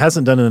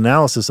hasn't done an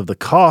analysis of the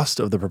cost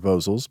of the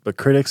proposals, but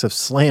critics have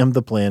slammed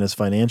the plan as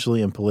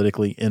financially and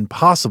politically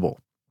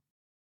impossible.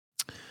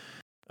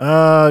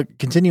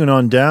 Continuing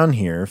on down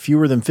here,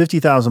 fewer than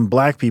 50,000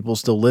 black people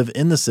still live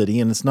in the city,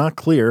 and it's not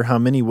clear how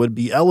many would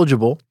be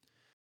eligible.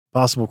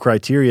 Possible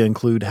criteria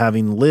include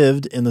having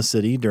lived in the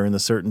city during the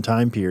certain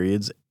time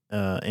periods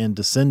and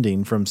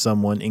descending from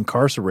someone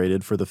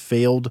incarcerated for the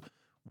failed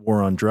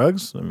war on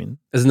drugs. I mean,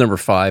 this is number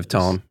 5,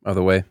 Tom, by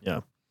the way.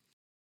 Yeah.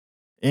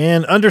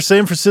 And under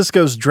San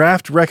Francisco's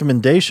draft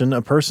recommendation,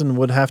 a person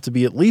would have to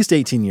be at least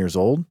 18 years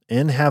old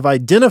and have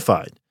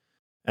identified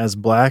as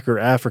black or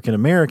African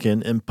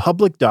American in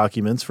public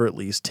documents for at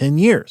least 10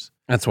 years.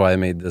 That's why I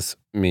made this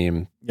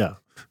meme. Yeah.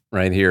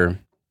 Right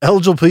here.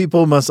 Eligible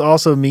people must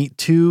also meet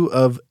 2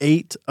 of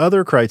 8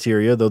 other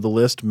criteria, though the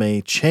list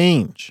may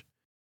change.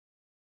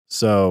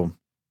 So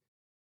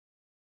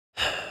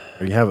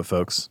there you have it,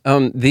 folks.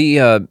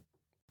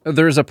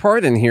 There's a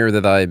part in here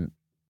that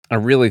I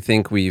really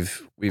think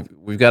we've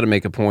got to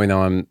make a point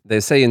on.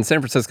 They say in San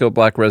Francisco,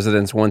 black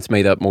residents once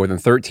made up more than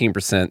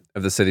 13%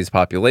 of the city's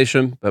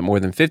population, but more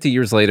than 50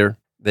 years later,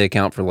 they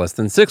account for less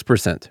than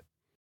 6%.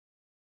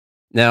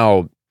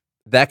 Now,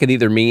 that could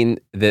either mean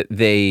that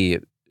they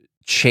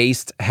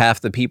chased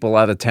half the people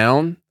out of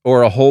town,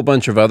 or a whole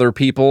bunch of other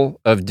people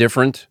of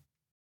different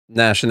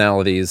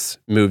nationalities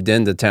moved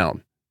into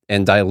town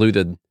and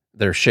diluted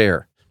their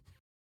share.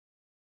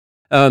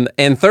 And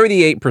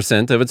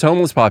 38% of its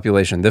homeless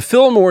population. The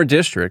Fillmore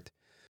district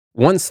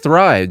once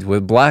thrived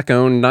with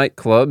black-owned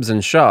nightclubs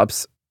and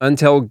shops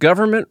until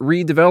government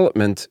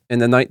redevelopment in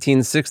the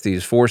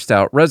 1960s forced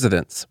out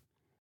residents.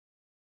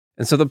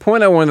 And so the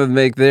point I wanted to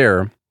make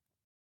there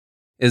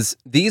is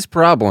these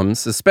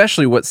problems,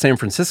 especially what San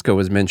Francisco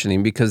was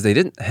mentioning, because they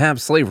didn't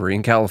have slavery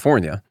in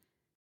California.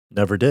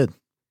 Never did.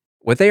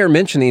 What they are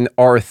mentioning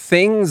are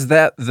things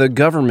that the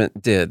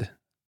government did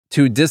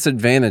to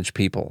disadvantage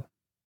people,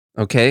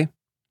 okay?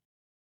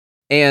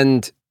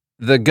 And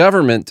the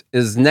government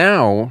is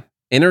now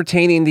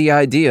entertaining the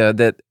idea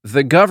that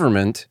the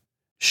government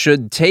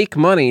should take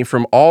money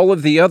from all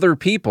of the other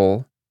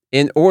people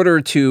in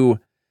order to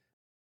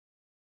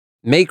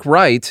make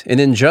right an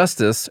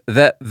injustice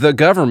that the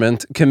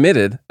government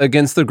committed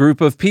against the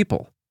group of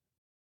people.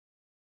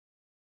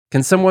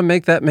 Can someone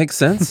make that make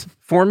sense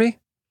for me?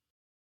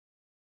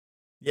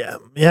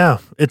 Yeah.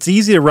 It's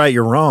easy to right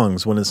your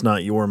wrongs when it's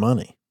not your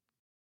money.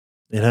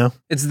 You know?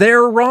 It's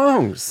their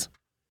wrongs.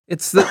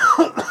 It's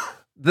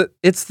the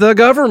it's the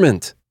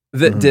government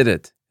that did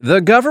it.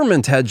 The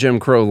government had Jim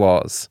Crow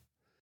laws.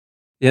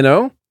 You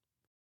know?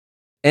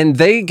 And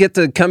they get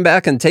to come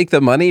back and take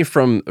the money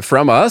from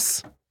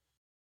us?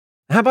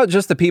 How about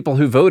just the people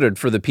who voted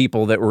for the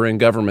people that were in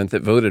government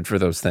that voted for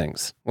those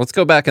things? Let's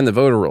go back in the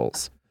voter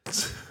rolls.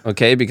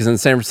 Okay, because in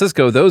San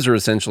Francisco, those are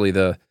essentially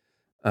the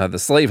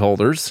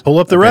slaveholders. Pull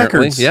up the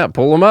records. Yeah,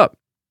 pull them up.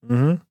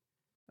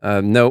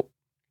 Mm-hmm. Nope,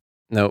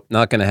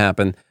 not going to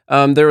happen.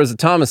 There was a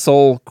Thomas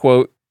Sowell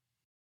quote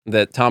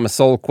that Thomas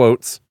Sowell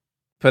quotes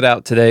put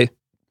out today. It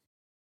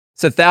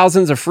said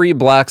thousands of free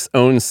blacks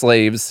owned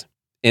slaves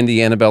in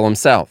the antebellum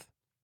South.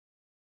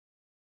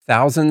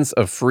 Thousands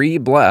of free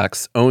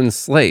blacks owned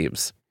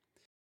slaves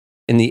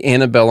in the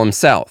antebellum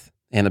South.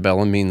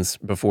 Antebellum means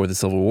before the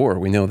Civil War.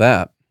 We know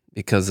that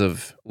because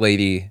of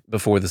Lady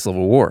Before the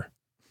Civil War.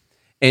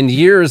 And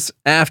years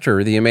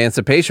after the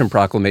Emancipation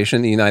Proclamation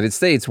in the United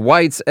States,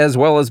 whites as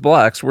well as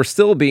blacks were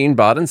still being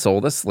bought and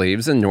sold as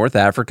slaves in North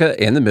Africa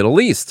and the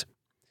Middle East.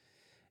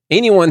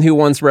 Anyone who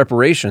wants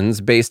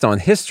reparations based on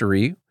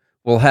history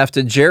will have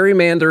to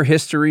gerrymander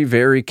history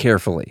very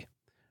carefully.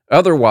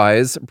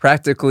 Otherwise,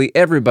 practically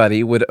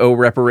everybody would owe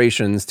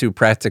reparations to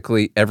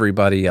practically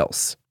everybody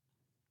else.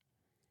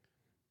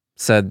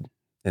 Said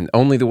in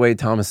only the way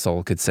Thomas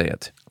Sowell could say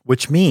it.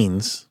 Which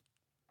means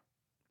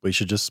we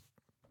should just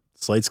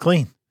slate's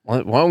clean.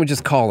 Why don't we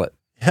just call it?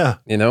 Yeah.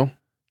 You know?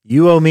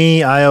 You owe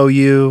me, I owe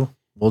you.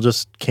 We'll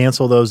just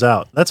cancel those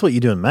out. That's what you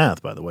do in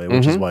math, by the way,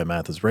 which is why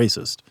math is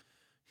racist.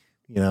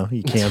 You know,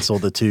 you cancel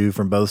the two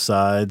from both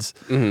sides.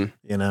 You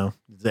know,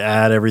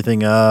 add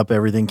everything up,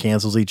 everything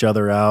cancels each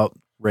other out.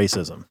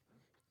 Racism.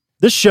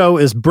 This show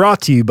is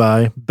brought to you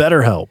by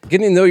BetterHelp.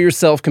 Getting to know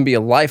yourself can be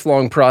a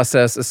lifelong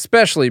process,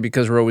 especially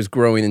because we're always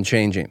growing and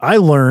changing. I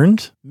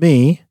learned,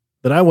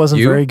 that I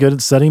wasn't very good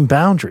at setting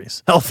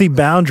boundaries. Healthy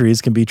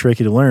boundaries can be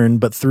tricky to learn,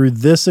 but through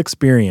this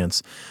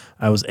experience,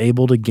 I was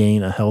able to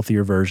gain a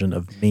healthier version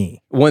of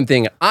me. One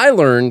thing I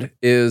learned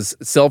is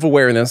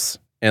self-awareness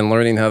and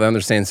learning how to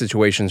understand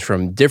situations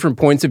from different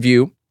points of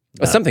view.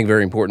 Something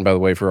very important, by the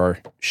way, for our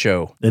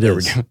show. It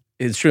is.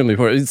 It's extremely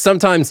important.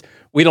 Sometimes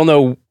we don't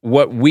know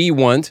what we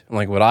want,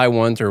 like what I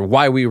want, or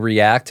why we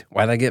react.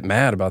 Why did I get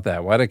mad about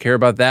that? Why did I care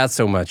about that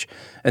so much?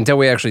 Until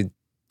we actually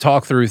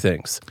talk through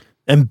things.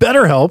 And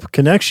BetterHelp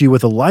connects you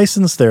with a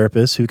licensed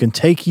therapist who can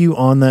take you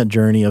on that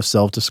journey of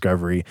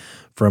self-discovery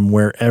from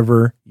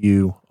wherever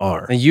you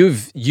are. And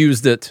you've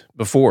used it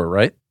before,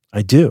 right?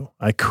 I do.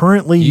 I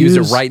currently use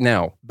it right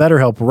now.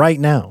 BetterHelp right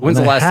now. When's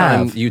the last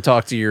time you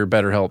talked to your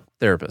BetterHelp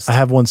therapist? I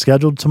have one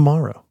scheduled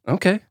tomorrow.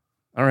 Okay.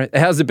 All right.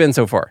 How's it been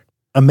so far?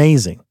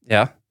 Amazing.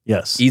 Yeah?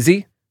 Yes.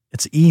 Easy?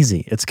 It's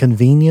easy. It's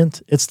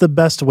convenient. It's the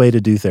best way to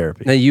do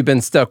therapy. Now, you've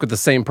been stuck with the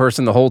same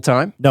person the whole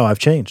time? No, I've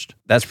changed.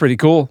 That's pretty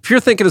cool. If you're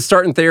thinking of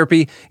starting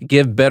therapy,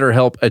 give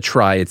BetterHelp a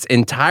try. It's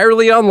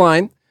entirely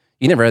online.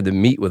 You never had to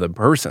meet with a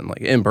person,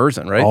 like in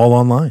person, right? All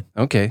online.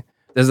 Okay.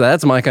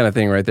 That's my kind of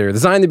thing right there.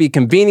 Designed to be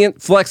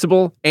convenient,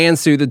 flexible, and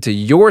suited to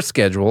your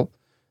schedule.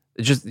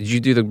 Did you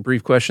do the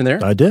brief questionnaire?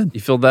 I did. You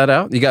filled that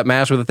out? You got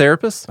matched with a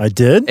therapist? I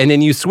did. And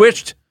then you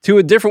switched to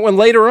a different one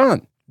later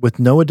on. With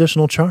no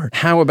additional charge.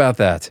 How about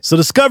that? So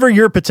discover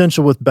your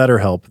potential with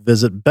BetterHelp.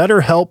 Visit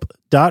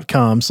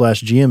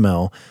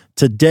betterhelp.com/GML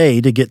today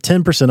to get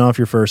 10% off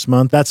your first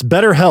month. That's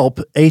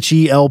BetterHelp,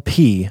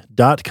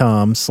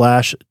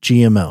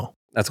 HELP.com/GML.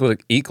 That's what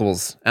it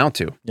equals out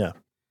to. Yeah.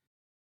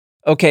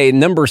 Okay,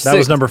 number 6. That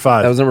was number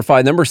 5. That was number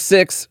 5. Number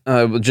 6,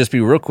 we'll just be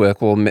real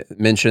quick. We'll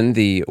mention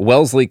the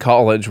Wellesley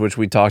College, which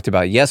we talked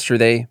about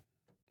yesterday.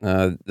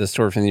 The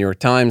story from the New York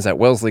Times. At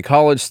Wellesley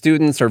College,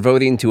 students are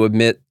voting to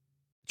admit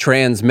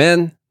trans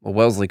men. Well,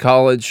 Wellesley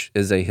College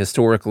is a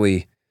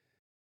historically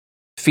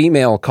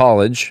female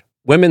college,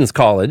 women's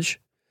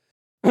college,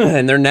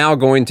 and they're now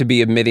going to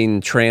be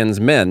admitting trans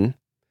men.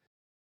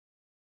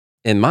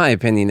 in my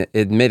opinion,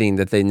 admitting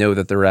that they know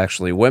that they're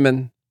actually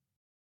women.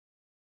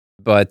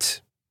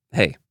 But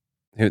hey,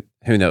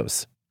 who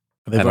knows?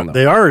 I don't know.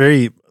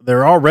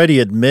 They're already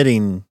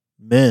admitting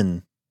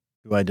men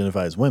who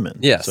identify as women.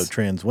 Yes. So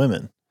trans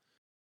women.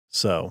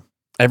 So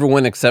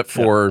everyone except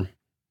for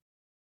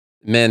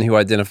men who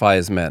identify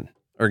as men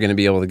are going to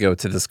be able to go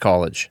to this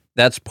college.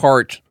 That's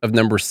part of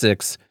number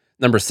 6.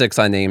 Number 6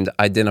 I named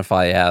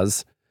identify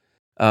as,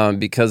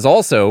 because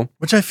also...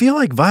 Which I feel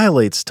like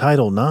violates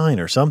Title IX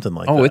or something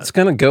like that. Oh, it's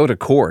going to go to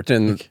court,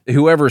 and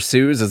whoever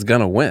sues is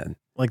going to win.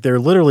 Like they're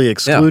literally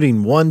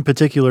excluding one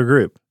particular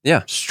group.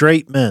 Yeah.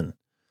 Straight men.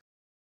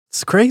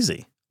 It's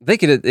crazy.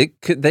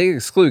 They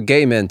exclude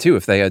gay men too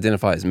if they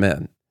identify as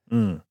men.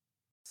 Mm.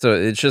 So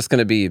it's just going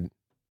to be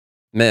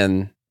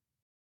men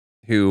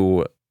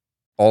who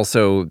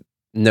also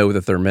know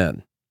that they're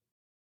men.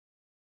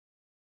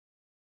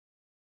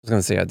 I was going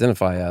to say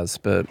identify as,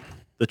 but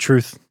the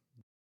truth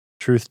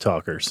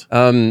talkers.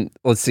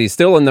 Let's see.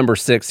 Still in number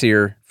 6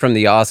 here from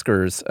the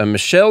Oscars.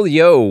 Michelle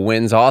Yeoh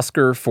wins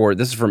Oscar for,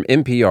 this is from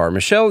NPR.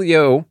 Michelle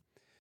Yeoh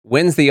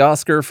wins the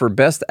Oscar for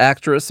Best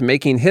Actress,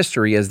 making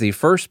history as the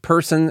first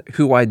person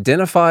who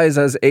identifies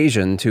as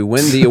Asian to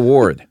win the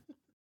award.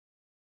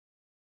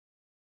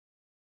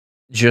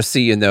 Just so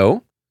you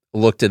know,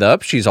 looked it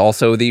up. She's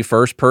also the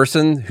first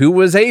person who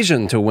was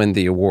Asian to win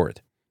the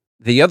award.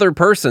 The other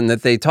person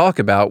that they talk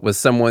about was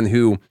someone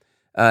who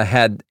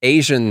had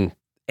Asian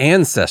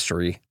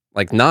ancestry,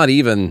 like not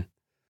even,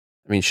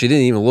 I mean, she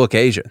didn't even look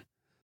Asian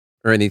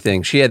or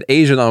anything. She had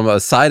Asian on the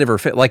side of her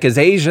face, like as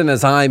Asian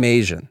as I'm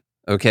Asian.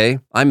 Okay.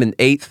 I'm an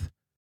 8th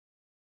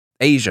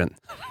Asian.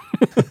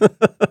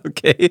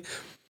 Okay.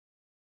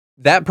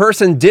 That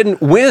person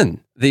didn't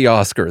win the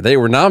Oscar. They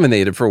were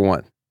nominated for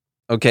one.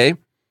 Okay.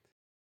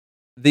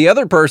 The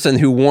other person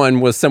who won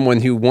was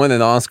someone who won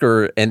an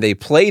Oscar and they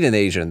played an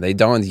Asian. They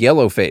donned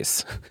yellow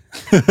face.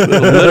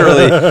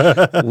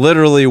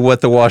 literally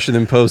what the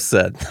Washington Post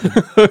said.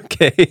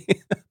 Okay.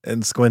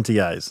 And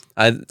squinty eyes.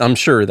 I'm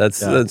sure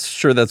that's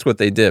what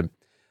they did.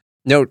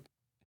 Note,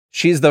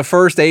 she's the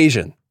first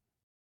Asian.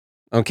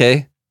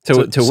 Okay. To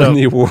win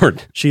the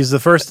award. She's the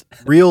first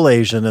real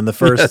Asian and the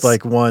first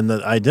one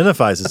that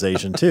identifies as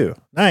Asian too.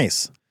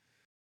 Nice.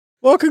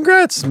 Well,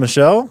 congrats,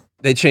 Michelle.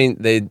 They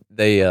changed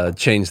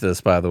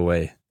this, by the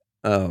way.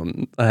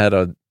 I had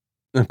a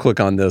click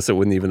on this, it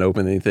wouldn't even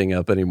open anything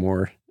up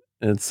anymore.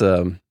 It's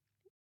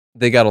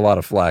they got a lot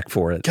of flack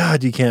for it.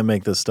 God, you can't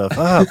make this stuff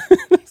up.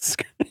 It's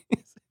crazy.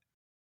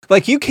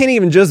 Like you can't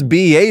even just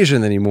be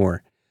Asian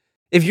anymore.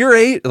 If you're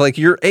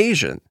you're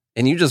Asian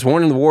and you just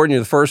won an award and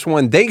you're the first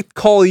one, they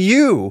call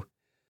you,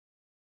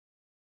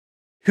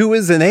 who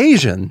is an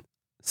Asian,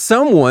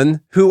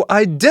 someone who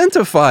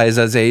identifies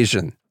as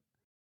Asian.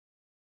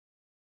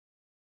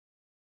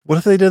 What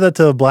if they did that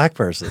to a black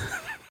person?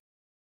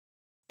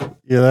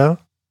 You know?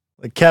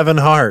 Like Kevin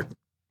Hart,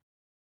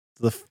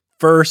 the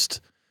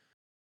first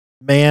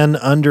man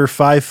under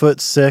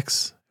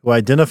 5'6" who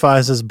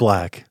identifies as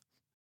black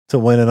to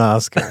win an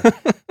Oscar.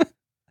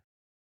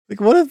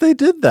 Like, what if they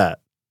did that?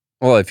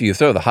 Well, if you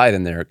throw the height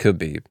in there, it could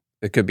be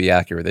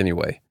accurate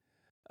anyway.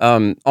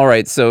 All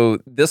right, so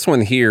this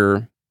one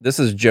here, this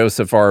is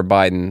Joseph R.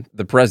 Biden,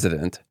 the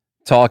president,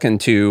 talking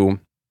to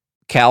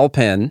Kal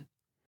Penn,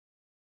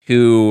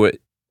 who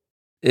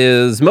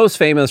is most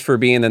famous for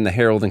being in the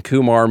Harold and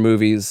Kumar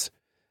movies.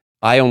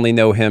 I only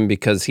know him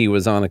because he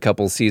was on a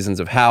couple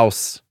seasons of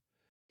House.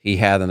 He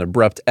had an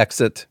abrupt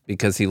exit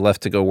because he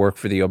left to go work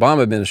for the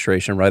Obama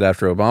administration right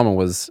after Obama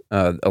was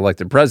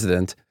elected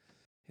president.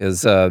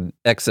 His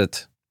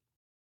exit,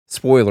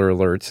 spoiler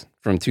alert,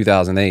 from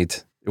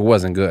 2008, it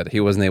wasn't good. He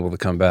wasn't able to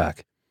come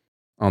back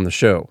on the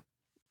show.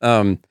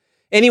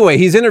 Anyway,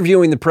 he's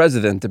interviewing the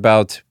president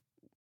about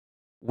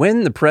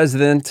when the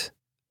president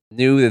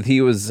knew that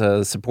he was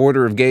a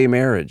supporter of gay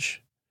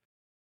marriage.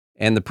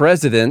 And the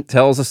president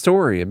tells a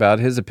story about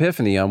his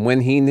epiphany on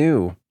when he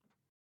knew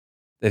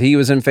that he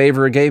was in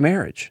favor of gay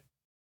marriage.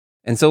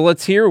 And so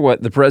let's hear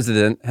what the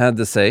president had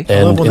to say.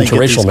 And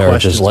interracial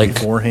marriages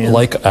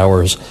like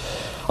ours.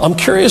 I'm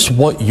curious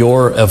what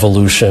your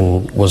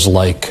evolution was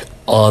like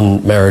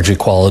on marriage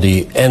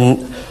equality and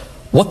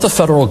what the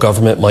federal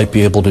government might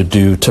be able to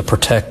do to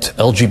protect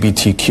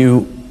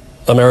LGBTQ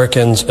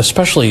Americans,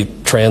 especially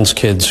trans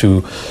kids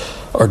who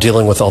are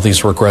dealing with all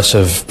these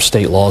regressive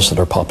state laws that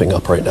are popping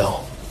up right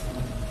now.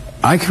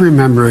 I can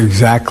remember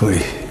exactly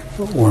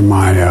where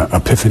my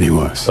epiphany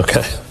was.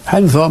 Okay.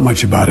 Hadn't thought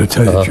much about it, to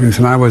tell you the truth.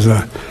 And I was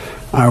a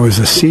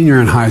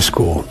senior in high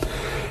school,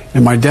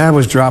 and my dad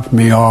was dropping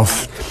me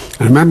off.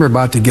 And I remember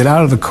about to get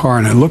out of the car,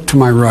 and I looked to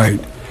my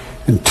right,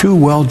 and two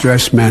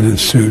well-dressed men in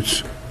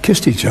suits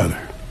kissed each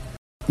other.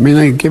 I mean,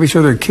 they gave each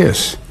other a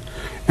kiss.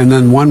 And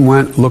then one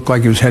looked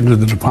like he was heading to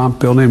the DuPont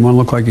building, and one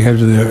looked like he headed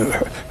to the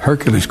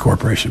Hercules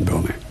Corporation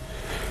building.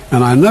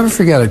 And I'll never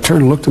forget, I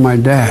turned and looked at my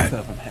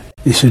dad.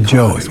 He said,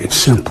 "Joey, it's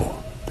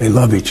simple. They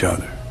love each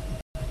other.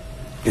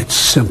 It's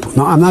simple."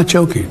 No, I'm not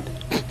joking.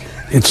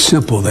 It's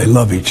simple. They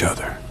love each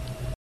other.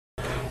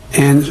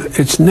 And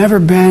it's never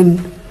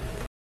been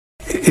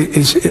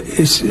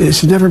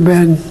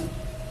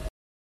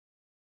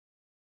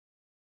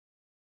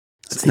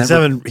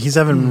He's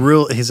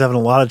having a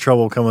lot of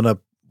trouble coming up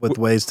with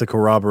ways to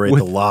corroborate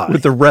the lie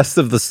with the rest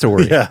of the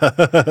story. Yeah,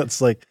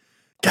 it's like,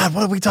 God,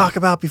 what did we talk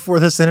about before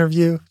this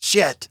interview?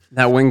 Shit.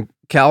 Now, when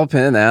Kal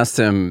Penn asked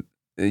him,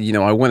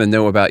 I want to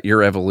know about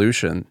your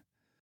evolution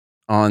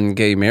on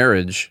gay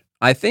marriage,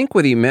 I think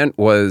what he meant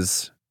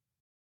was,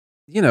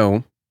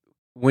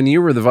 when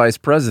you were the vice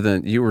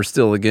president, you were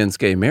still against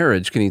gay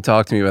marriage. Can you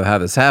talk to me about how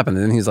this happened?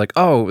 And he's like,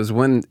 it was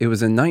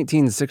in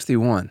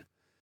 1961.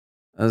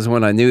 That was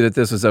when I knew that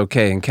this was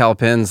okay. And Kal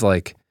Penn's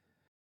like,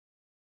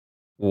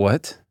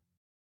 what?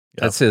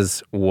 Yep. That's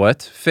his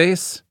what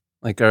face?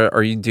 Like,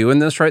 are you doing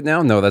this right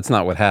now? No, that's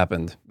not what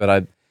happened.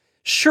 But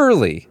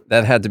surely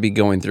that had to be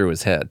going through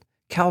his head.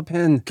 Kal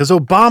Penn. Because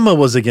Obama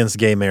was against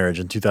gay marriage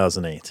in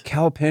 2008.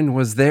 Kal Penn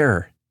was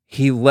there.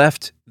 He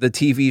left the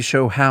TV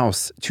show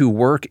House to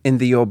work in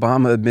the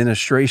Obama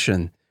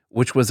administration,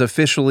 which was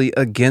officially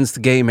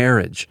against gay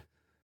marriage.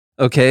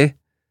 Okay?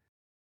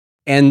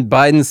 And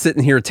Biden's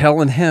sitting here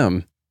telling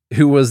him,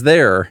 who was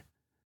there,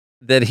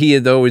 that he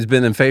had always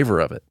been in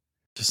favor of it.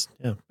 It's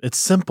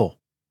simple.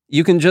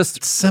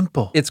 It's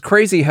simple. It's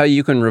crazy how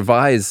you can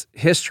revise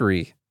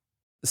history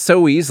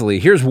so easily.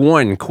 Here's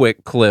one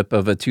quick clip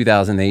of a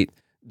 2008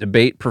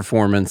 debate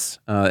performance,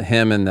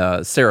 him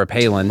and Sarah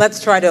Palin.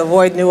 Let's try to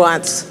avoid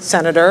nuance,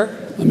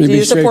 Senator. Do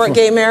you support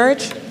gay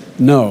marriage?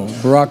 No,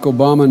 Barack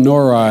Obama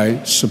nor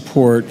I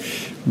support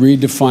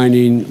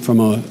redefining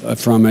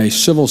from a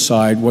civil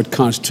side what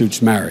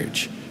constitutes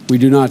marriage. We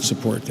do not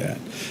support that.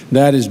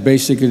 That is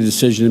basically a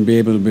decision to be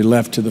able to be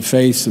left to the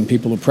faith and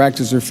people who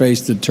practice their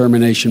faith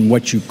determination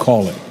what you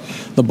call it.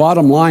 The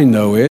bottom line,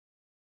 though, is...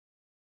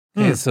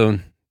 Okay, so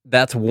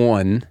that's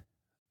one.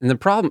 And the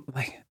problem,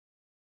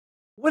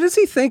 what does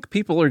he think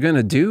people are going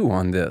to do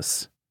on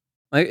this?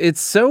 It's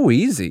so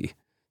easy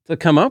to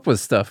come up with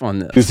stuff on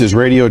this. Used his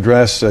radio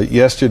address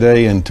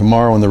yesterday and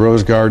tomorrow in the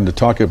Rose Garden to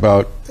talk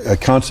about a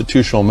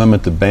constitutional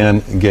amendment to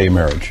ban gay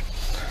marriage.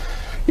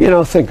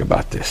 Think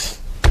about this.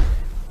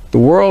 The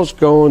world's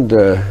going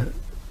to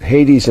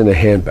Hades in a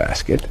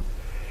handbasket.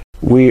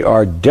 We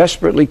are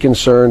desperately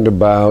concerned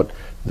about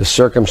the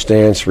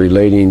circumstance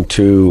relating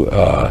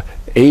to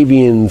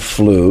avian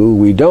flu.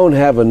 We don't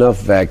have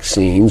enough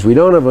vaccines. We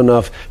don't have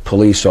enough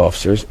police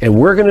officers. And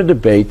we're going to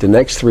debate the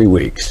next 3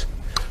 weeks,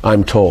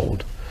 I'm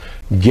told,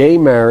 gay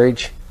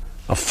marriage,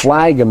 a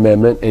flag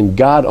amendment, and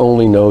God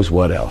only knows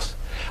what else.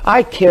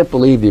 I can't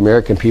believe the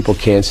American people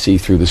can't see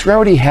through this. We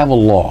already have a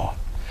law,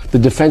 the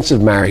Defense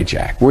of Marriage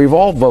Act, where we've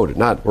all voted,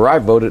 not where I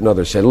voted and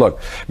others said, look,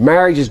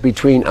 marriage is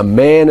between a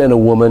man and a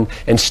woman,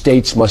 and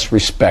states must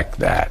respect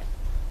that.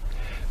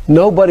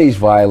 Nobody's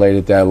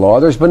violated that law.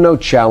 There's been no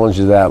challenge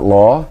to that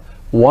law.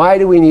 Why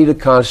do we need a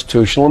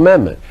constitutional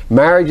amendment?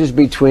 Marriage is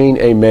between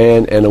a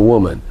man and a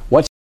woman.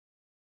 What's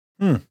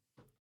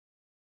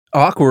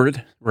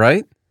awkward,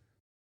 right?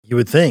 You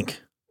would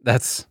think.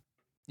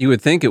 You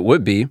would think it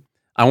would be.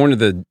 I wanted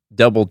to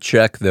double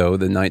check, though,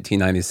 the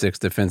 1996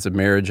 Defense of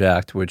Marriage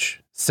Act,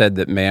 which said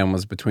that marriage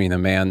was between a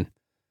man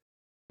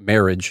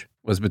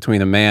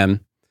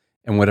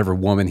and whatever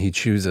woman he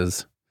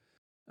chooses.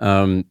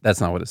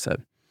 That's not what it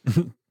said.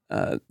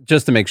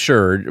 Just to make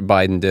sure,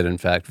 Biden did, in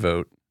fact,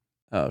 vote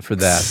for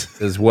that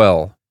as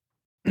well.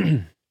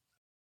 But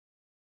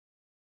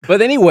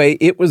anyway,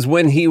 it was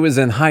when he was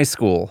in high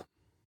school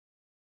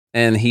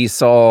and he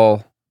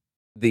saw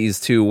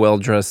these two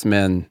well-dressed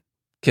men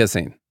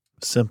kissing.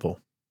 Simple.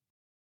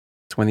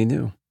 That's when he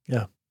knew.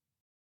 Yeah.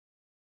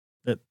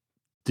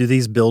 Do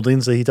these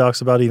buildings that he talks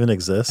about even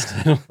exist?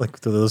 Like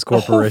those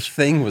corporations? The whole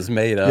thing was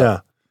made up. Yeah.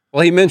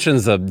 Well, he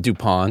mentions a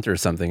DuPont or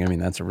something. I mean,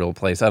 that's a real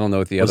place. I don't know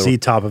what the other... Was he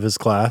top of his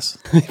class?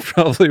 He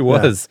probably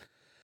was.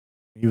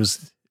 Yeah. He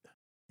was...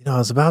 I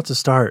was about to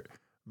start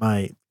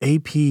my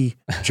AP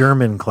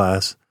German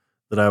class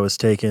that I was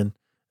taking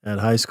at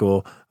high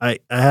school. I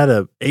had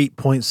a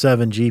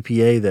 8.7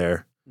 GPA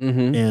there.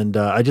 Mm-hmm. And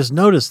I just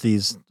noticed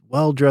these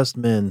well-dressed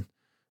men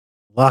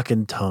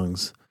locking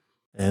tongues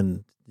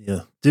and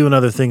doing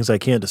other things I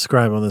can't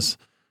describe on this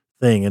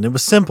thing. And it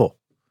was simple.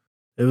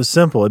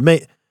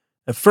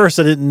 At first,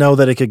 I didn't know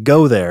that it could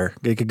go there.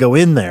 It could go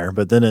in there,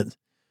 but then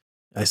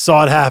I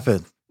saw it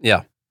happen.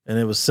 Yeah. And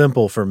it was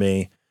simple for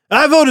me.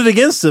 I voted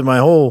against it my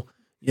whole,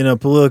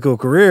 political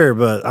career,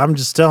 but I'm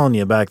just telling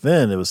you, back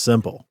then, it was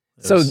simple.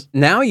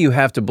 Now you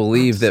have to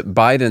believe that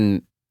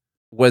Biden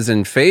was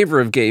in favor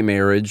of gay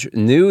marriage,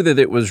 knew that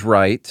it was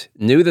right,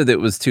 knew that it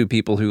was two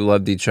people who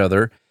loved each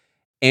other,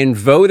 and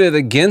voted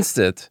against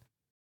it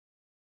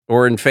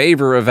or in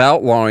favor of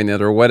outlawing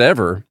it or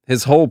whatever,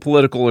 his whole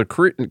political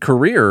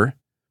career,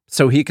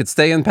 so he could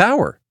stay in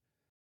power.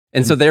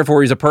 And so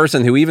therefore he's a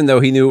person who, even though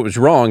he knew it was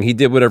wrong, he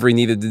did whatever he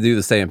needed to do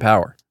to stay in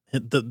power.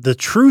 The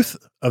truth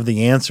of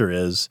the answer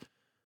is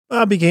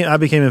I became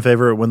in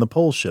favor when the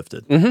polls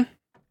shifted. Mm-hmm.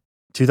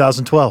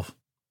 2012.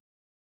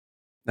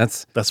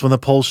 That's when the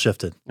polls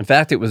shifted. In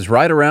fact, it was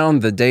right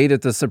around the date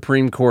that the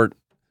Supreme Court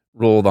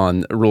ruled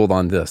on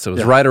this. It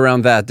was right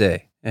around that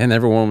day, and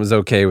everyone was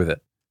okay with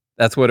it.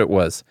 That's what it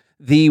was.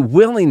 The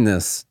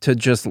willingness to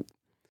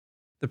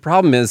the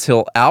problem is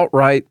he'll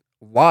outright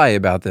lie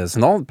about this,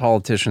 and a lot of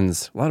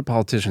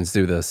politicians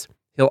do this.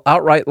 He'll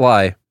outright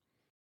lie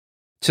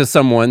to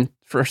someone,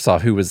 first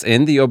off, who was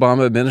in the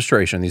Obama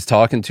administration. He's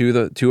talking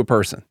to a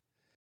person.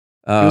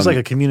 He was like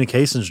a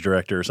communications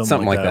director or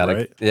something like that,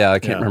 right? I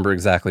can't remember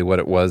exactly what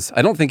it was.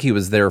 I don't think he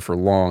was there for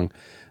long.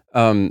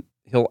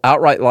 He'll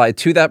outright lie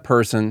to that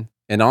person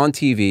and on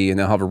TV, and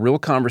they'll have a real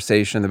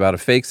conversation about a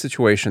fake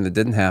situation that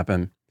didn't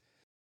happen.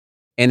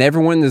 And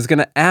everyone is going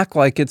to act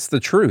like it's the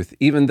truth,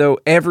 even though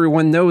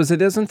everyone knows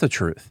it isn't the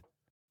truth.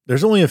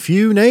 There's only a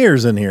few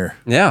nayers in here.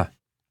 Yeah.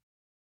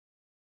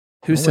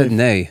 Who said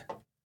nay?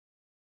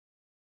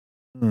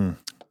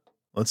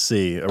 Let's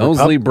see.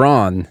 Mosley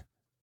Braun,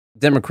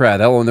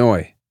 Democrat,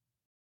 Illinois.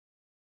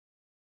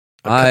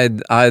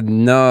 I'm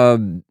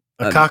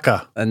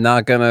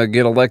not gonna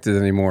get elected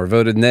anymore.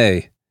 Voted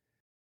nay.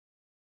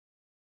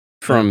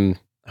 From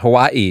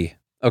Hawaii.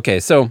 Okay,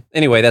 so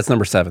anyway, that's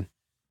number 7.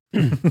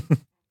 All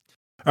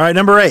right,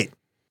 number 8.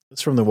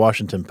 It's from the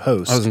Washington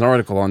Post. There was an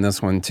article on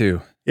this one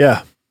too.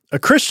 Yeah, a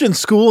Christian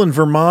school in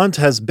Vermont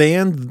was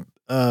banned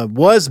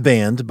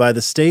by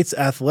the state's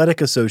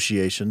athletic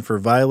association for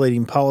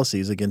violating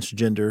policies against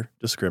gender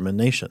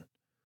discrimination.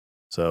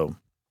 So,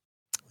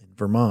 in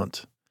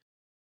Vermont.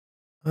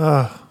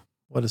 What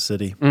a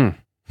city.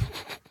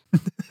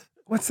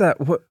 What's that?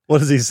 What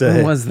does he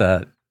say? What was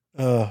that?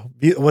 What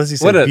does he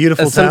say?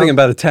 Beautiful town? Something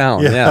about a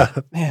town. Yeah.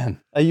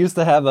 Man, I used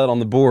to have that on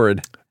the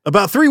board.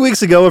 About 3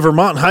 weeks ago, a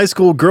Vermont high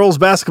school girls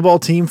basketball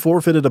team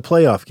forfeited a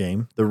playoff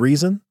game. The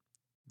reason?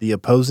 The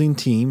opposing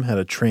team had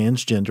a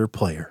transgender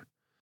player.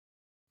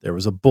 There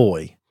was a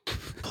boy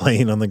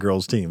playing on the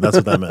girls' team. That's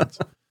what that meant.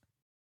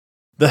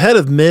 The head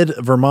of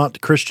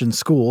Mid-Vermont Christian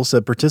School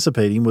said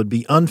participating would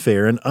be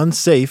unfair and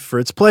unsafe for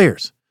its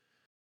players.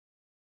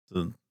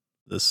 So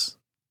this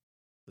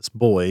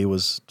boy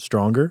was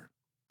stronger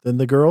than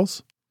the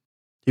girls.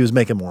 He was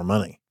making more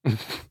money.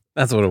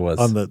 That's what it was.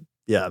 Unfair.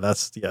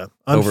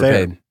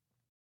 Overpaid.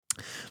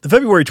 The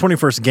February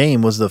 21st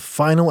game was the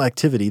final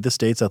activity the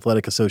state's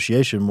athletic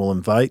association will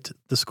invite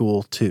the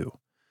school to.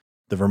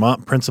 The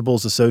Vermont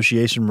Principals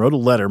Association wrote a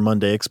letter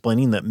Monday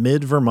explaining that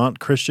Mid-Vermont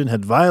Christian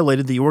had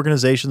violated the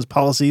organization's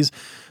policies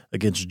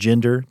against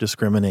gender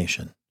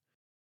discrimination.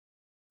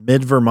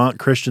 Mid-Vermont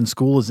Christian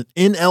School is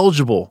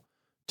ineligible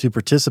to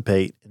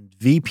participate in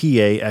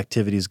VPA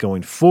activities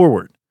going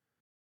forward,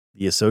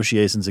 the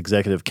association's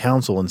executive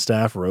council and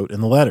staff wrote in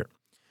the letter.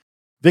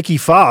 Vicky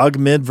Fogg,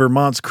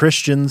 Mid-Vermont's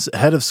Christian's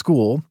head of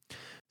school,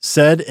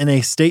 said in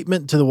a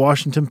statement to the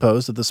Washington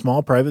Post that the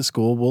small private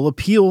school will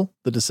appeal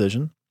the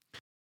decision.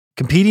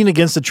 Competing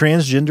against a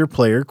transgender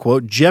player,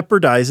 quote,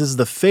 jeopardizes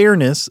the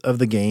fairness of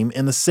the game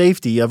and the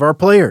safety of our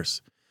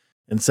players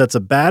and sets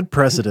a bad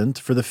precedent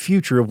for the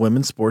future of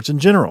women's sports in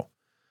general,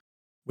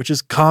 which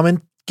is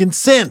common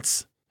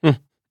sense.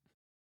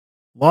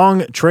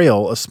 Long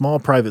Trail, a small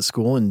private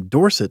school in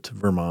Dorset,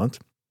 Vermont,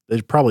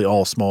 they're probably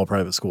all small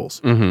private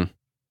schools,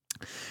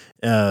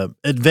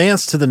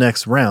 advanced to the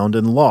next round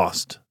and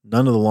lost.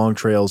 None of the Long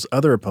Trail's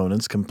other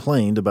opponents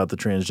complained about the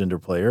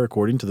transgender player,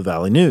 according to the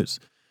Valley News.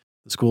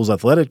 The school's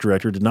athletic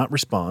director did not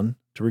respond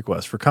to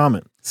requests for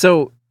comment.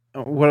 So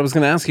what I was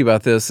going to ask you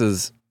about this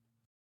is,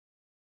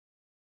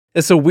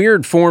 it's a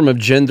weird form of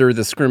gender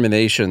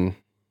discrimination,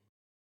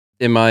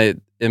 in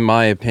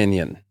my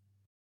opinion.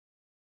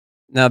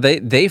 Now,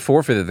 they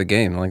forfeited the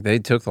game. Like, they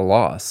took the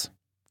loss.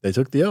 They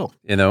took the L.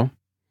 You know?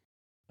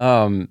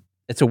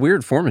 It's a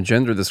weird form of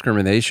gender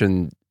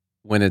discrimination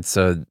when it's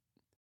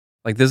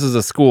like, this is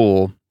a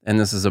school, and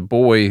this is a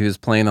boy who's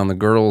playing on the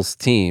girls'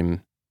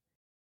 team,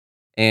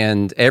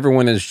 and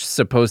everyone is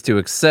supposed to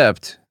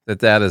accept that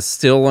that is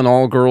still an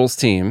all-girls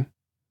team,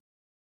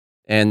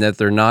 and that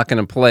they're not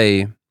going to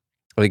play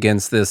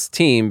against this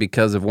team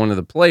because of one of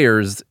the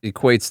players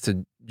equates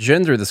to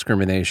gender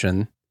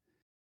discrimination.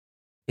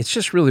 It's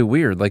just really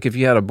weird. Like, if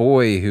you had a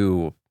boy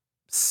who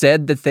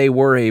said that they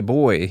were a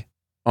boy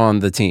on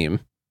the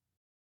team,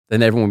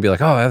 then everyone would be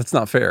like, oh, that's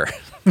not fair.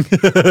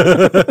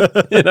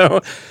 You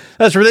know,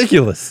 that's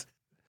ridiculous.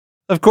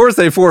 Of course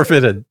they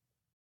forfeited.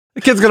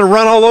 The kid's going to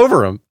run all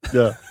over him.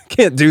 Yeah.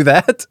 Can't do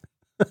that.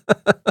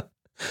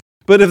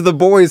 But if the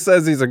boy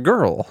says he's a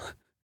girl,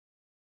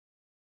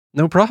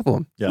 no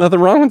problem. Yeah. Nothing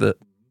wrong with it.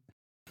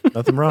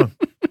 Nothing wrong.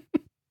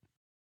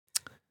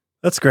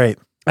 That's great.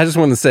 I just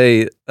want to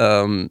say,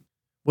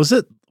 was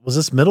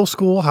this middle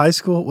school, high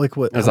school? Like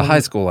what? It was a high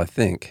school, I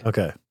think.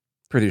 Okay.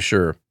 Pretty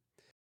sure.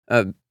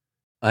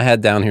 I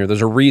had down here,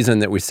 there's a reason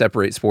that we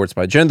separate sports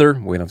by gender.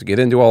 We don't have to get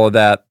into all of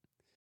that.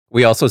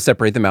 We also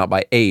separate them out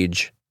by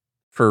age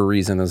for a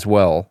reason as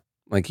well.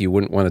 Like, you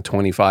wouldn't want a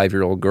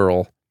 25-year-old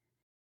girl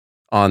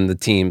on the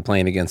team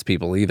playing against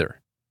people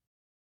either.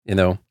 You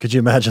know? Could you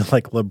imagine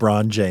like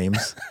LeBron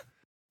James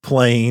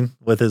playing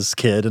with his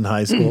kid in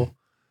high school?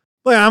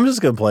 Like, I'm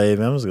just going to play,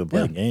 man. I'm just going to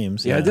play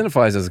games. He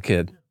identifies as a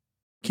kid.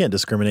 Can't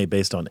discriminate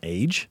based on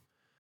age.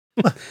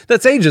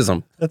 That's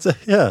ageism.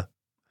 Yeah.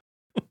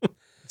 It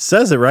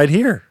says it right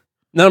here.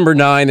 Number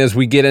 9, as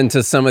we get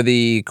into some of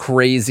the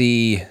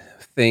crazy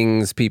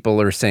things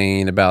people are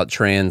saying about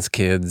trans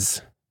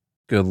kids.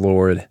 Good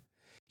Lord.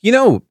 You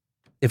know,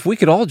 if we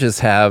could all just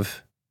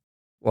have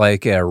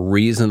like a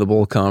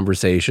reasonable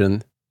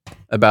conversation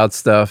about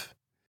stuff,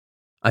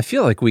 I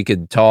feel like we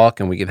could talk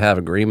and we could have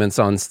agreements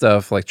on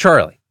stuff. Like,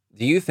 Charlie,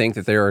 do you think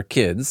that there are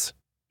kids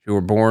who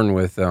were born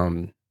with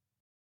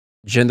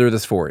gender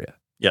dysphoria?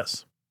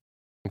 Yes.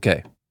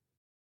 Okay.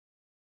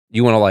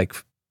 You want to like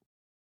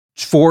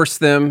force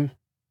them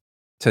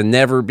to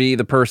never be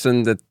the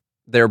person that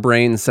their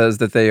brain says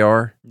that they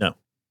are? No.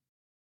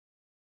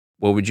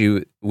 Well, would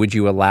you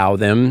allow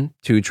them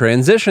to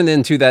transition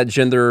into that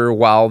gender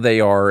while they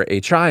are a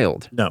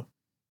child? No.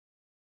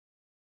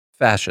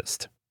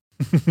 Fascist.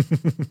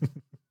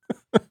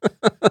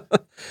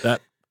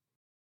 That.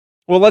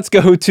 Well, let's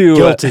go to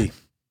Guilty.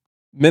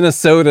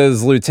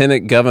 Minnesota's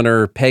Lieutenant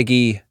Governor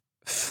Peggy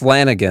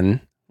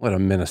Flanagan. What a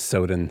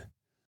Minnesotan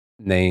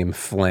name,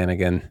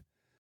 Flanagan.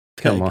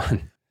 Come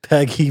on.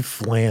 Peggy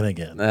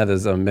Flanagan. That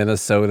is a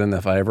Minnesotan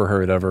if I ever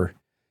heard of her.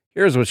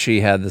 Here's what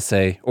she had to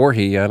say. Or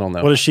he, I don't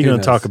know. What is she going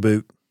to talk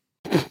about?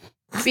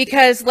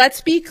 Because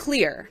let's be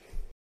clear.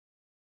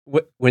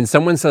 When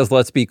someone says,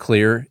 let's be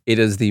clear, it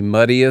is the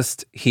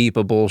muddiest heap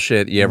of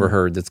bullshit you ever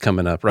heard that's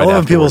coming up right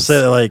afterwards. When people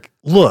say, like,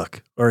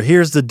 look, or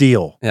here's the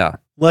deal. Yeah.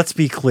 Let's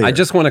be clear. I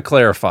just want to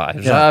clarify.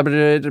 Yeah.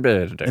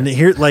 And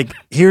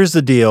here's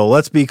the deal.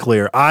 Let's be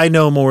clear. I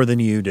know more than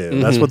you do.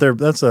 That's how they're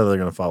going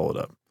to follow it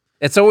up.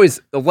 It's always,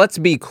 let's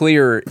be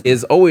clear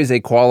is always a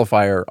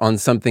qualifier on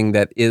something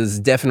that is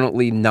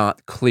definitely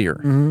not clear.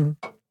 Mm-hmm.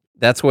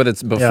 That's what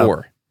it's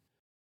before. Yeah.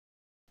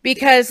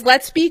 Because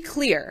let's be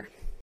clear.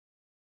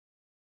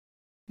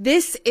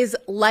 This is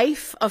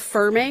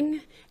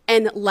life-affirming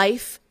and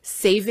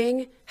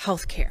life-saving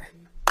healthcare.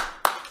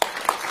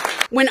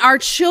 When our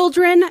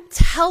children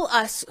tell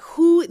us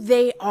who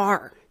they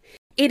are,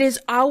 it is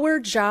our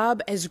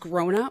job as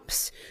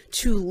grown-ups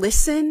to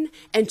listen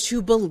and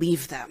to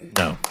believe them.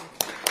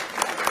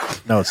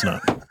 No, it's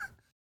not.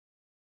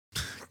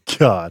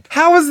 God.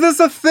 How is this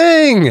a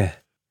thing?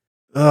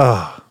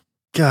 Oh,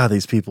 God,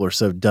 these people are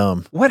so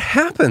dumb. What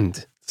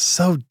happened?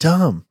 So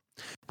dumb.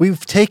 What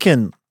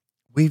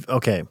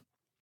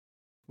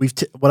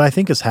I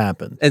think has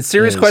happened. And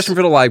serious question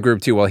for the live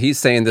group too. While he's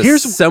saying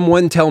this,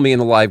 someone tell me in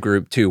the live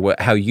group too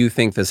how you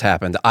think this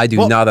happened. I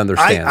do not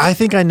understand. I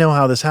think I know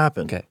how this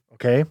happened.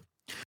 Okay.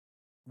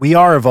 We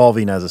are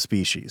evolving as a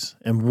species.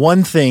 And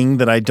one thing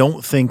that I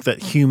don't think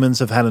that humans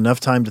have had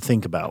enough time to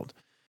think about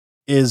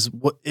is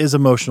what is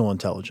emotional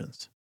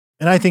intelligence.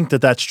 And I think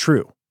that that's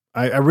true.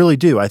 I really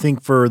do. I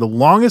think for the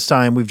longest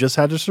time, we've just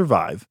had to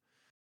survive,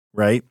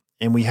 right?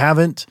 And we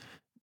haven't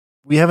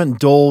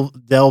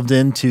delved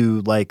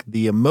into like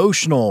the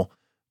emotional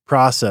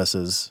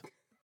processes,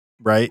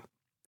 right?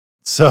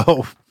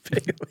 So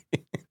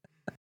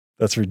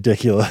that's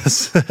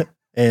ridiculous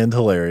and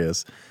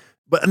hilarious.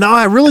 But no,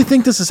 I really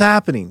think this is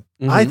happening.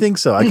 I think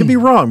so. I could be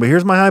wrong, but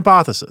here's my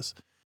hypothesis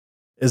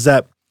is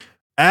that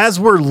as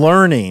we're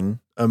learning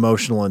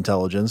emotional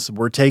intelligence,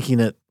 we're taking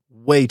it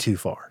way too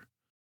far.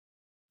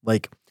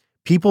 Like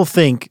people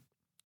think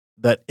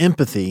that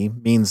empathy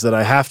means that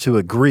I have to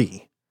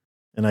agree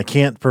and I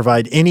can't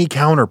provide any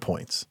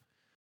counterpoints.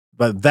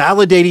 But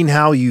validating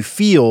how you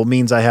feel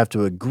means I have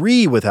to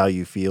agree with how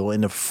you feel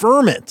and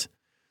affirm it.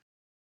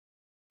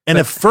 And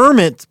affirm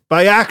it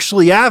by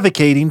actually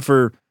advocating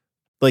for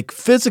like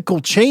physical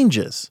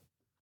changes.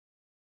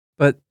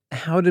 But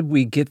how did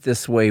we get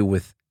this way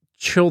with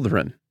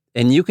children?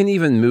 And you can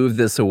even move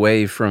this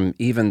away from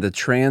even the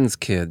trans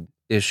kid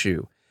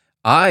issue.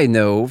 I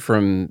know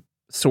from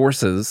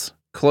sources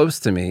close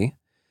to me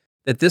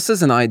that this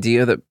is an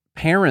idea that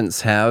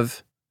parents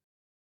have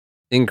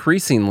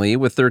increasingly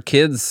with their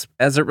kids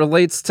as it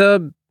relates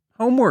to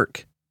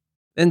homework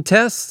and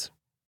tests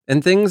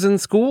and things in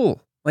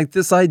school. Like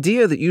this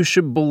idea that you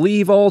should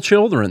believe all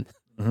children.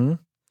 Mm-hmm.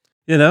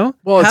 You know?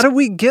 Well, how do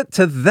we get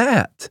to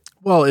that?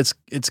 Well, it's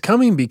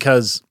coming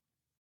because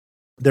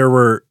there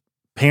were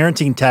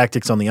parenting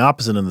tactics on the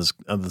opposite end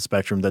of the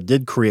spectrum that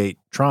did create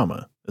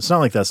trauma. It's not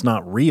like that's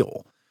not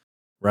real,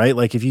 right?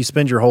 Like if you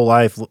spend your whole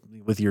life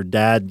with your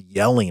dad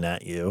yelling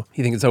at you.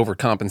 You think it's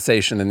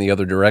overcompensation in the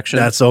other direction?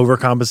 That's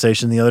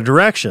overcompensation in the other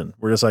direction.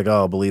 We're just like,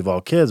 oh, believe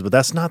all kids, but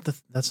that's not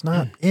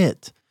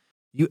it.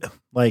 You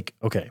like,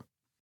 okay,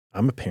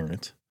 I'm a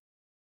parent.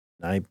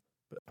 I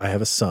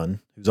have a son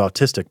who's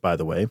autistic, by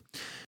the way,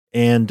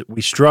 and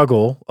we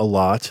struggle a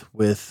lot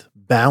with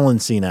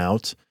balancing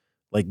out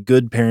like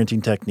good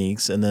parenting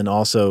techniques and then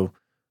also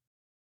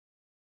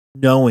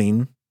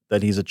knowing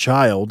that he's a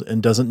child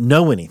and doesn't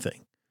know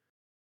anything.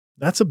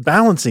 That's a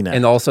balancing act.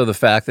 And also the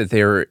fact that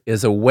there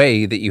is a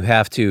way that you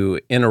have to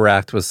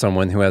interact with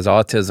someone who has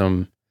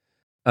autism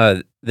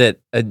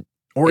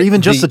or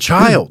even just a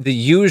child. The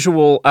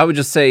usual, I would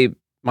just say,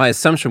 my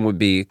assumption would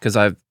be, because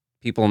I have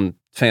people in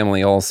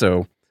family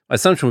also, my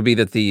assumption would be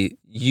that the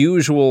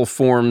usual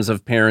forms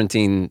of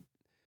parenting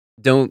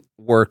don't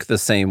work the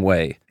same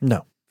way.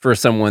 No. For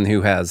someone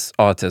who has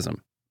autism.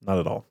 Not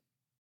at all.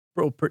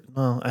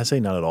 No, I say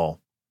not at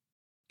all.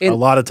 A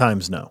lot of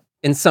times, no.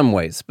 In some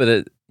ways,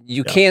 but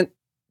you can't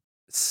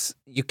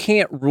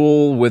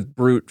rule with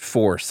brute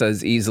force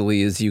as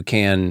easily as you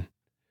can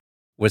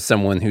with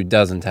someone who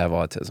doesn't have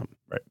autism.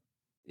 Right.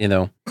 You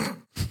know?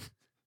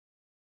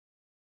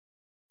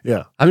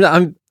 Yeah. I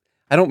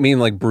don't mean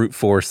like brute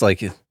force, I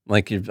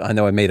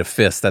know I made a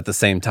fist at the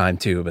same time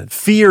too, but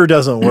fear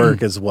doesn't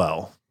work as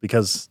well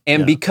because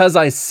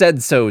I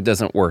said so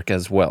doesn't work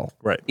as well.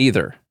 Right.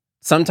 Either.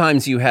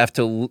 Sometimes you have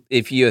to,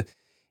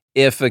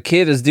 if a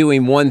kid is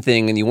doing one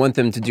thing and you want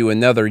them to do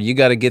another, you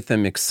got to get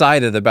them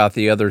excited about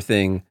the other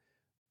thing,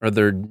 or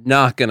they're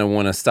not going to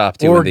want to stop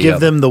doing the other. Or give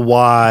them the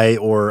why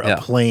or a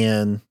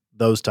plan,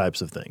 those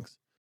types of things.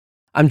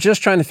 I'm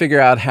just trying to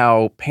figure out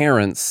how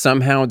parents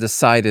somehow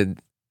decided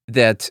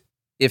that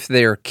if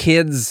their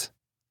kids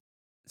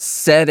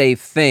said a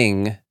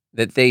thing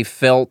that they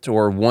felt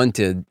or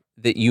wanted,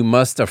 that you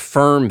must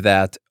affirm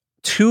that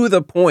to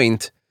the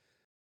point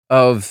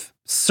of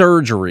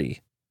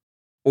surgery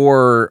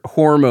or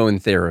hormone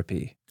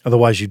therapy.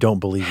 Otherwise, you don't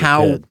believe your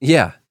kid.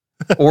 Yeah.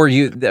 Or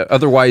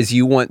otherwise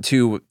you want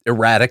to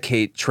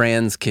eradicate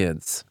trans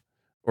kids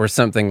or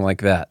something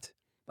like that.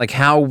 Like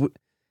how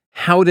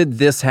did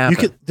this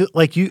happen?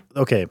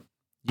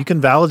 You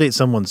can validate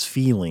someone's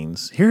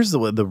feelings. Here's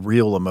the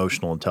real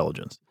emotional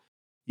intelligence.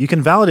 You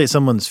can validate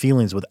someone's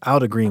feelings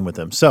without agreeing with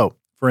them. So,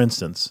 for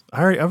instance,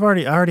 I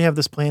already have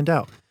this planned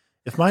out.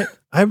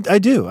 I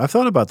do. I've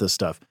thought about this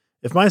stuff.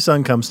 If my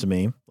son comes to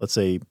me, let's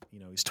say,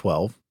 he's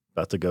 12,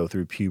 about to go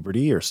through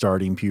puberty or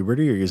starting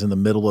puberty, or he's in the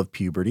middle of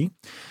puberty,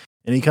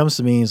 and he comes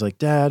to me, he's like,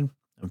 "Dad,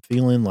 I'm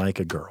feeling like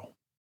a girl."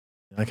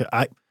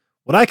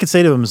 What I could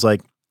say to him is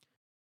like,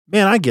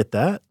 "Man, I get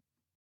that.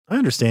 I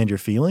understand your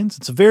feelings.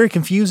 It's a very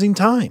confusing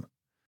time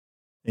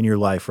in your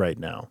life right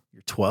now.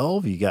 You're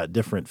 12, you got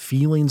different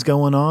feelings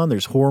going on.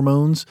 There's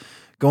hormones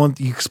going.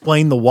 You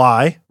explain the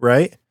why,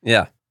 right?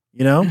 Yeah.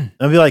 I'd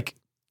be like,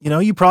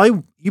 you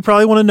probably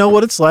want to know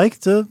what it's like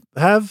to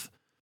have,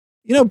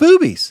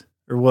 boobies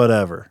or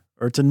whatever,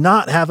 or to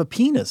not have a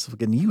penis.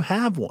 And you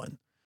have one.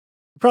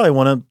 You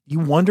probably you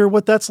wonder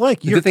what that's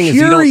like. You're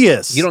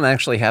curious. You don't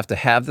actually have to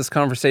have this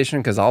conversation,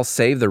 because I'll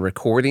save the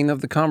recording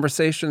of the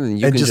conversation and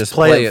you can just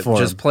play it.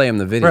 Just play him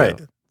the video. Right.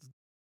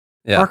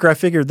 Yeah. Parker, I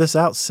figured this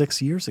out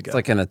 6 years ago. It's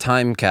like in a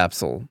time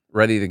capsule,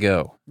 ready to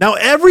go. Now,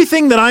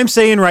 everything that I'm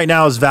saying right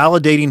now is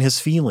validating his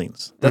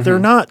feelings.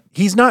 That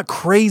he's not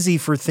crazy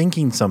for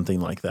thinking something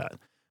like that.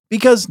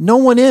 Because no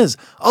one is.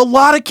 A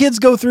lot of kids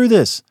go through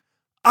this.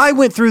 I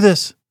went through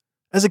this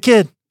as a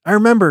kid. I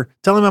remember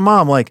telling my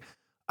mom, like,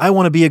 I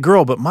want to be a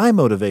girl, but my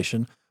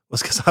motivation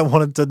was because I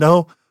wanted to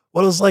know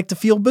what it was like to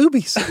feel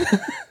boobies.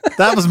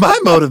 That was my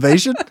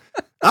motivation.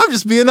 I'm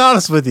just being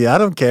honest with you. I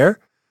don't care.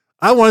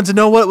 I wanted to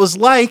know what it was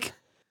like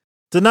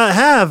to not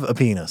have a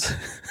penis.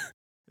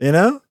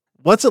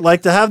 What's it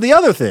like to have the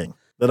other thing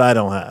that I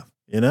don't have?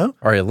 All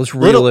right, let's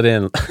reel it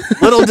in.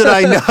 Little did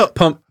I know.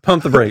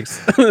 Pump the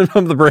brakes.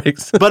 Pump the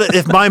brakes. But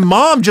if my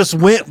mom just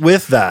went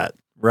with that,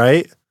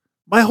 right,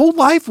 my whole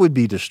life would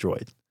be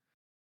destroyed.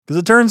 Because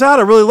it turns out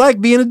I really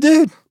like being a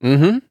dude.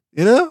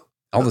 Mm-hmm.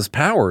 All this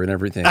power and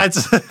everything.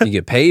 You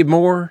get paid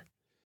more.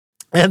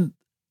 And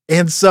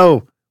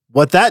so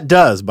what that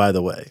does, by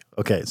the way,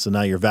 okay, so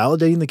now you're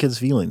validating the kid's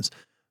feelings,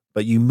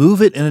 but you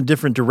move it in a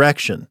different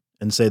direction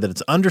and say that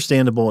it's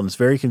understandable and it's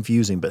very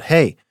confusing, but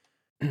hey,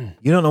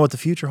 you don't know what the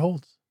future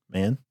holds,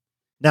 man.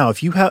 Now, if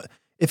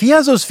he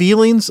has those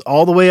feelings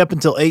all the way up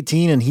until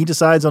 18 and he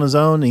decides on his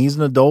own and he's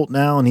an adult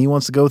now and he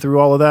wants to go through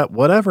all of that,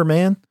 whatever,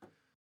 man.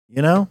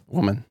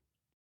 Woman.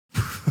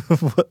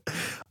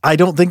 I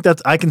don't think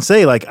I can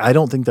say, like, I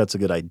don't think that's a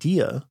good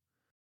idea,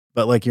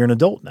 but like, you're an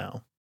adult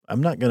now.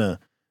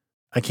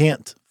 I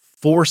can't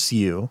force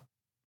you,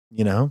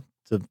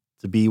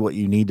 to be what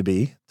you need to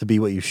be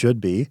what you should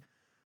be.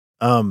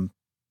 But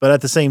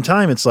at the same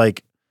time, it's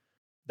like,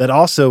 that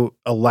also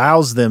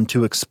allows them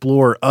to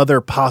explore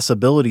other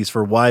possibilities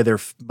for why they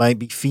might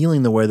be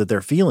feeling the way that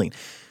they're feeling.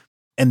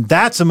 And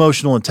that's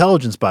emotional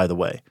intelligence, by the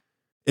way,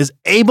 is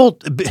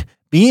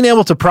being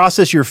able to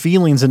process your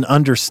feelings and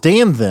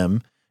understand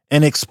them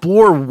and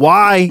explore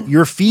why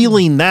you're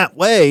feeling that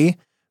way.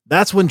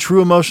 That's when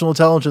true emotional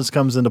intelligence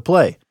comes into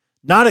play.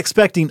 Not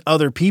expecting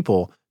other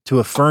people to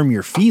affirm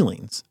your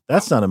feelings.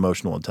 That's not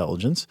emotional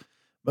intelligence.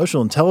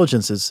 Emotional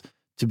intelligence is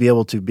to be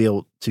able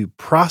to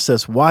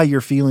process why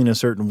you're feeling a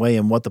certain way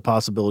and what the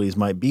possibilities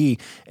might be,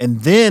 and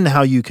then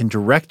how you can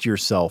direct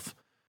yourself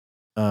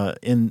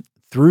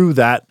through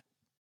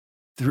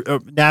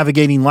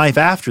navigating life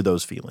after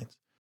those feelings.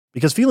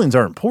 Because feelings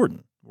are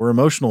important. We're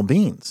emotional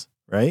beings,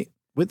 right?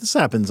 This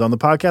happens on the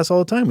podcast all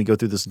the time. We go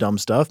through this dumb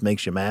stuff,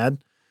 makes you mad.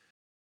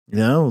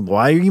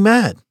 Why are you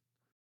mad?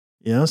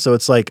 So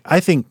it's like, I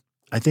think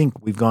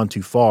we've gone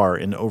too far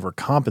in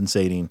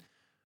overcompensating,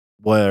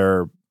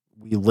 where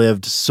we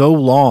lived so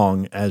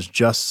long as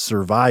just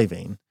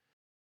surviving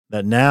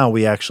that now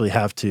we actually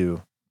have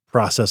to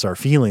process our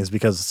feelings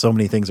because so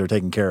many things are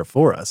taken care of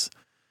for us.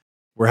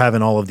 We're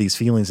having all of these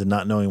feelings and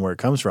not knowing where it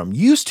comes from.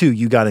 Used to,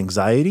 you got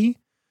anxiety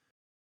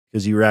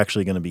because you were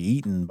actually going to be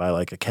eaten by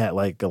like a cat,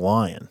 like a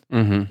lion,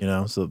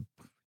 so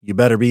you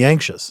better be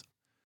anxious.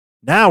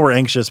 Now we're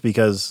anxious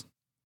because,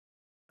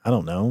 I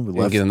don't know,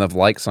 you get enough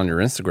likes on your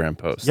Instagram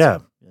post. Yeah.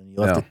 You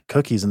left the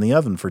cookies in the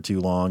oven for too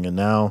long, and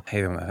now I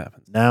hate when that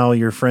happens. Now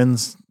your friend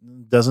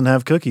doesn't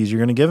have cookies. You're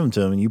going to give them to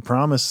them, and you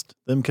promised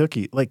them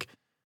cookies. Like,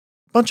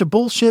 a bunch of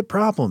bullshit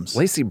problems.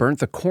 Lacey burnt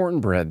the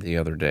cornbread the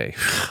other day.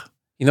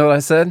 You know what I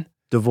said?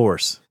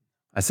 Divorce.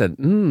 I said,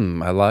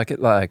 I like it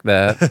like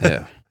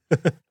that.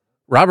 Yeah.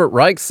 Robert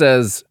Reich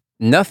says,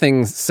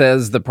 nothing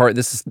says the part,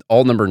 this is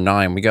all number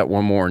 9. We got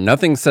one more.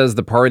 Nothing says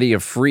the party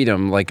of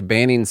freedom like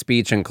banning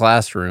speech in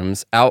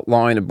classrooms,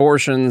 outlawing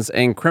abortions,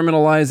 and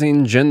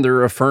criminalizing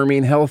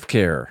gender-affirming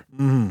healthcare.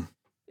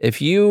 If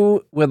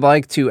you would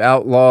like to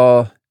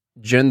outlaw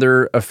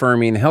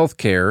gender-affirming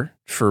healthcare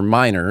for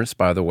minors,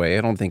 by the way,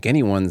 I don't think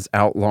anyone's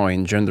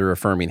outlawing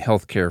gender-affirming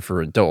healthcare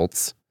for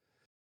adults.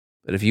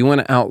 But if you want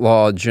to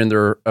outlaw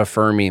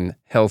gender-affirming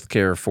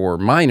healthcare for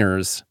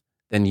minors,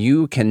 then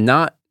you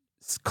cannot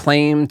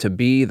claim to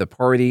be the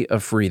party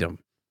of freedom.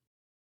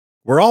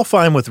 We're all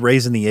fine with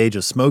raising the age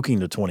of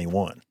smoking to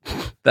 21.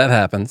 That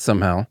happened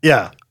somehow.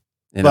 Yeah.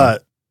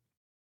 But,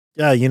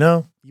 yeah, you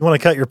want to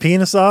cut your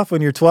penis off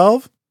when you're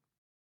 12?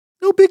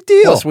 No big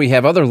deal. Plus, we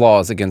have other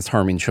laws against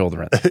harming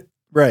children.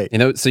 Right.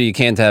 So you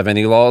can't have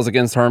any laws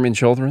against harming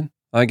children,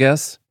 I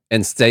guess,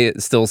 and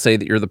still say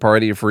that you're the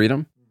party of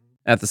freedom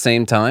at the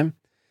same time.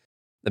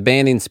 The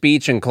banning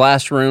speech in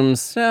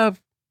classrooms,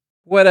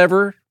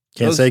 whatever.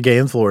 Can't say gay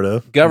in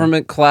Florida.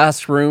 Government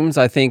classrooms,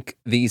 I think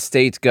the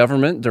state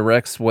government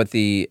directs what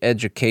the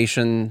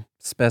education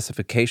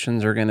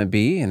specifications are going to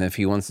be, and if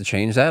he wants to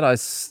change that, I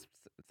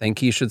think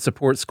he should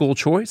support school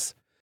choice.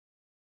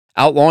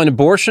 Outlawing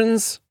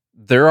abortions,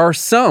 there are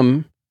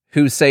some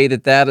who say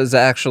that that is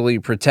actually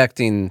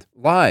protecting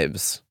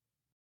lives.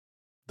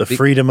 The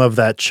freedom of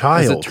that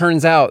child. As it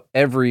turns out,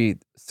 every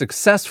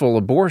successful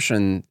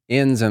abortion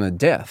ends in a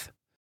death,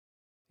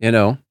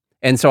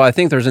 And so I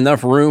think there's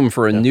enough room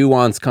for a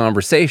nuanced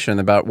conversation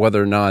about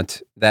whether or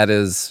not that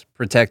is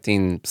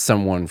protecting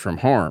someone from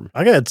harm.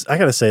 I got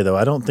to say, though,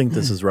 I don't think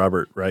this is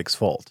Robert Reich's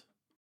fault.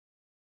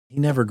 He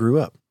never grew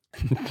up.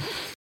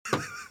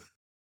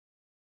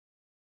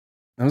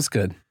 That was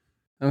good.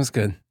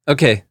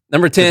 Okay,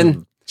 number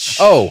 10.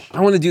 I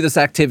want to do this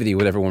activity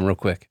with everyone real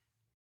quick.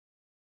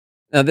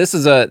 Now, this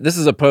is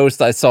a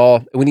post I saw.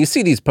 When you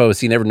see these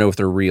posts, you never know if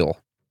they're real.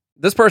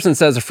 This person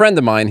says, a friend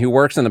of mine who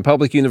works in a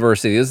public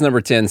university, this is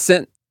number 10,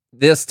 sent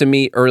this to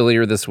me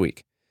earlier this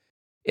week.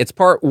 It's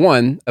part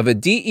 1 of a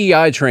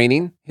DEI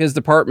training his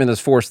department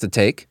is forced to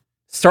take,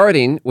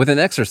 starting with an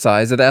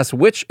exercise that asks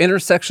which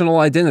intersectional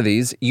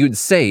identities you'd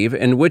save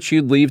and which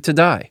you'd leave to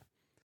die.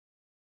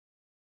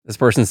 This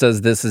person says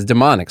this is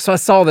demonic. So I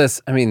saw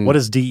this. I mean, what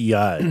is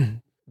DEI?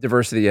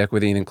 Diversity,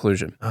 equity, and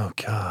inclusion. Oh,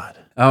 God.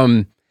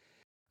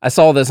 I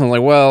saw this and I'm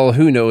like, well,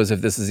 who knows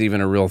if this is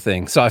even a real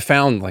thing? So I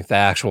found the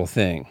actual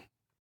thing,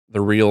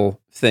 the real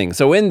thing.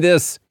 So in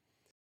this,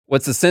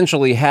 what's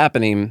essentially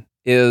happening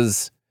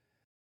is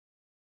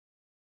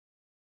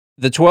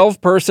the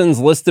 12 persons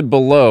listed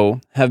below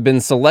have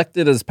been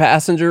selected as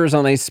passengers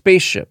on a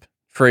spaceship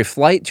for a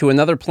flight to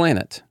another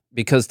planet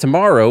because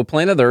tomorrow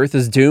planet Earth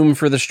is doomed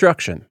for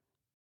destruction.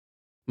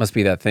 Must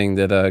be that thing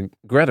that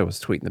Greta was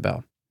tweeting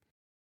about.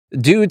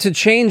 Due to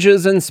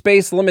changes in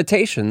space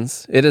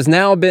limitations, it has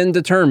now been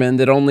determined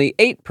that only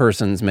 8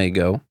 persons may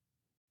go.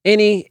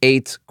 Any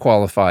 8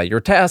 qualify. Your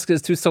task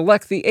is to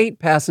select the 8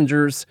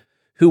 passengers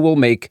who will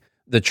make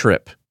the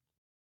trip.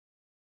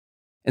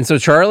 And so,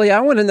 Charlie, I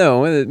want to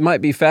know, it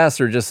might be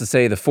faster just to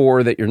say the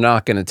 4 that you're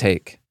not going to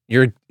take.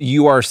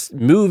 You are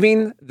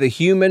moving the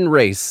human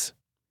race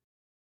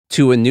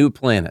to a new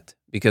planet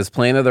because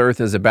planet Earth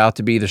is about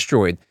to be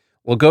destroyed.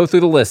 We'll go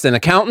through the list. An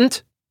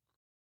accountant,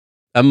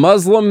 a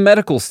Muslim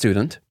medical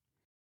student,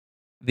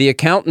 the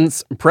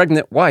accountant's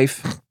pregnant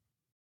wife,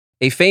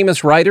 a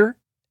famous writer,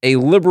 a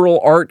liberal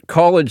art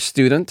college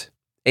student,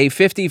 a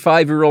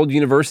 55-year-old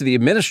university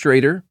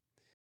administrator,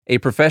 a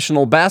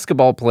professional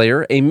basketball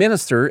player, a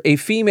minister, a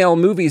female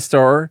movie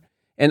star,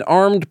 an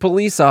armed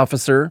police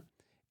officer,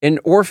 an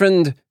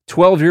orphaned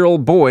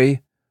 12-year-old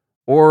boy,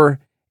 or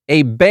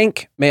a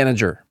bank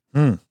manager.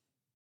 So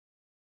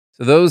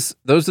those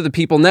are the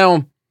people.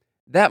 Now,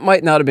 that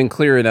might not have been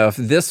clear enough.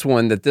 This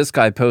one that this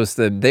guy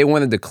posted, they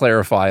wanted to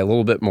clarify a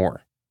little bit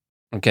more.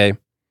 Okay.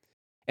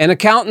 An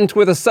accountant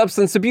with a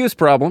substance abuse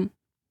problem,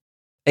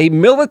 a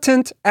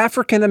militant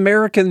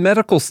African-American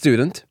medical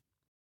student,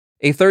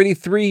 a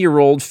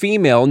 33-year-old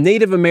female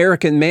Native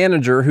American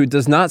manager who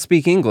does not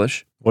speak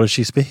English. What does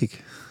she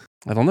speak?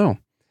 I don't know.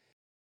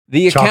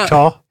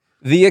 Choctaw?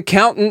 The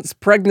accountant's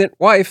pregnant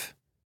wife,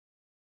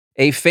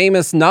 a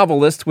famous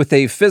novelist with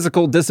a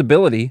physical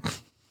disability,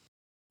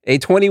 a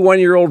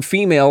 21-year-old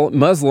female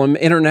Muslim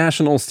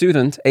international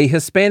student, a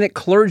Hispanic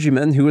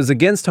clergyman who is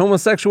against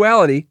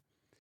homosexuality,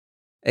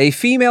 a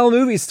female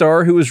movie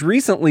star who was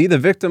recently the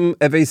victim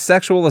of a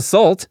sexual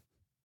assault.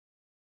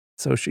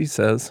 So she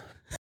says.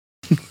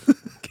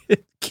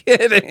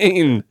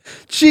 Kidding.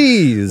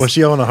 Jeez. Was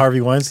she on a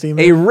Harvey Weinstein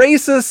movie? A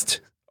racist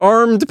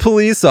armed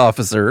police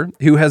officer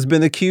who has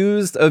been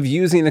accused of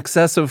using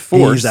excessive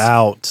force. He's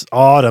out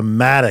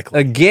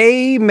automatically. A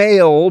gay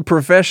male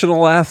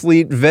professional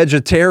athlete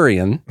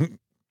vegetarian.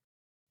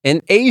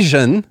 An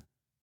Asian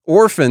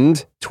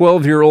orphaned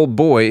 12-year-old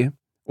boy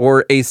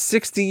or a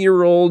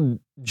 60-year-old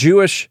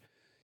Jewish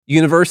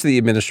university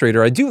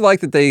administrator. I do like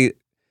that they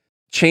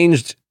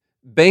changed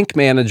bank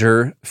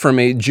manager from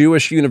a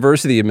Jewish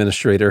university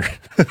administrator.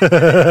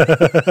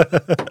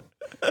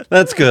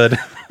 That's good.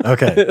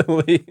 Okay. At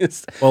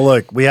least. Well,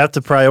 look, we have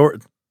to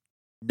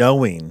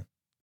knowing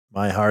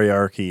my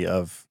hierarchy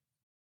of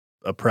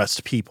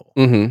oppressed people.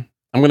 Mm-hmm.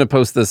 I'm going to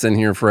post this in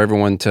here for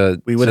everyone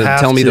to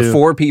tell me the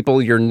 4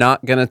 people you're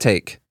not going to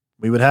take.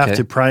 We would have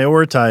to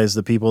prioritize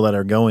the people that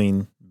are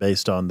going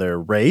based on their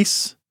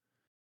race.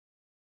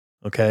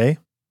 Okay.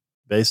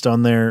 Based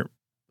on their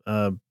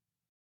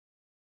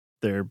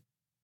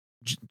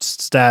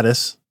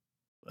status,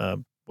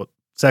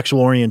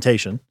 sexual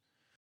orientation,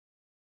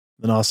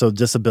 and also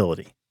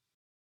disability.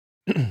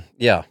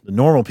 Yeah. The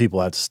normal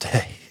people have to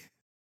stay.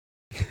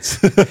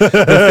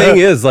 The thing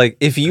is, like,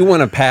 if you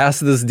want to pass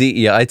this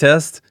DEI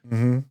test,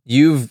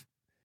 you've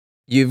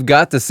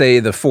got to say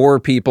the 4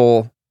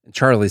 people.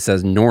 Charlie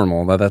says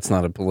normal. Now, that's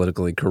not a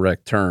politically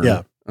correct term.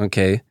 Yeah.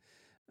 Okay.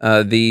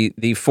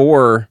 The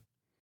 4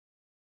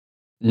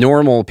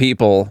 normal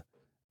people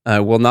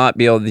will not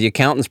be able. The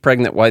accountant's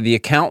pregnant. Why? The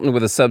accountant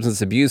with a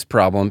substance abuse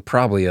problem,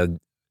 probably a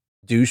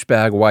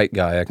douchebag white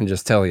guy. I can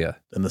just tell you.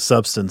 And the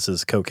substance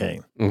is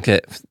cocaine.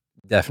 Okay.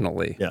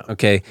 Definitely. Yeah.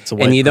 Okay.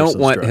 And you don't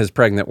want his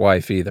pregnant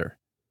wife either,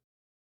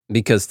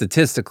 because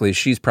statistically,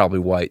 she's probably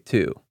white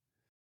too,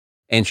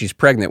 and she's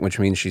pregnant, which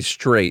means she's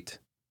straight.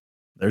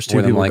 There's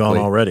 2 people gone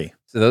already.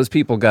 So those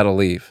people got to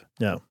leave.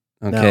 Yeah.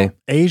 Okay. Now,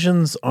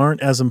 Asians aren't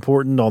as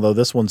important, although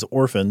this one's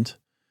orphaned.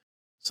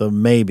 So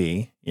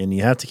maybe, and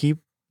you have to keep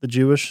the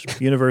Jewish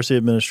university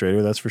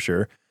administrator, that's for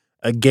sure.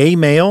 A gay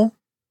male,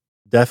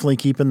 definitely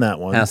keeping that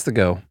one. Has to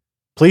go.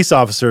 Police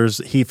officers,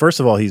 first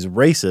of all, he's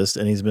racist,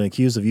 and he's been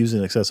accused of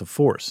using excessive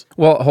force.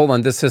 Well, hold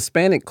on. This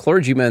Hispanic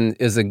clergyman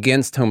is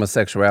against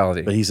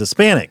homosexuality. But he's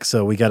Hispanic,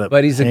 so we got to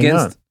But he's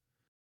against...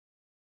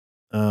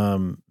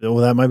 Well,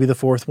 that might be the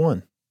 4th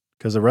one,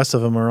 because the rest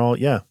of them are all,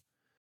 yeah.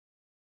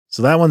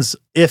 So that one's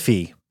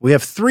iffy. We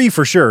have 3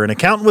 for sure. An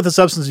accountant with a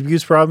substance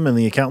abuse problem and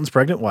the accountant's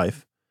pregnant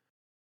wife.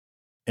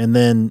 And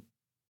then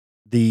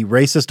the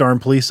racist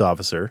armed police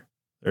officer.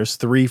 There's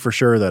 3 for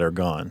sure that are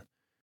gone.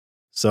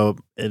 So,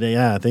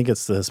 I think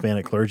it's the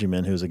Hispanic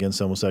clergyman who's against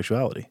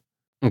homosexuality.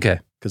 Okay.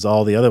 Because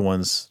all the other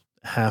ones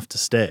have to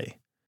stay.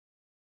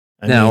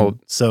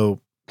 So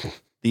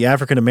the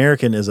African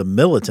American is a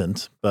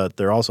militant, but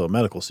they're also a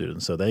medical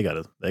student, so they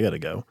gotta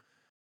go.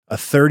 A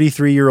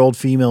 33-year-old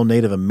female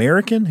Native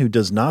American who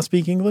does not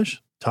speak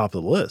English, top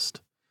of the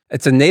list.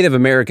 It's a Native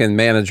American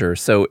manager,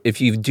 so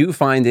if you do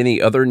find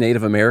any other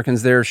Native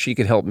Americans there, she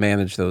could help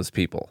manage those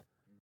people.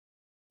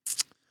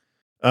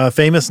 A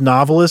famous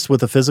novelist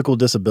with a physical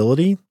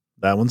disability.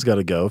 That one's got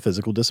to go,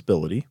 physical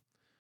disability.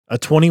 A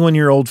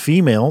 21-year-old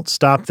female,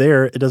 stop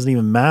there. It doesn't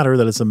even matter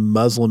that it's a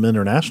Muslim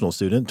international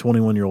student.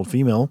 21-year-old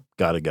female,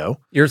 got to go.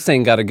 You're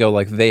saying got to go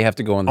like they have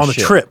to go on the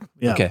ship. trip.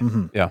 Yeah. Okay.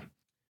 Yeah.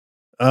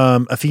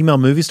 A female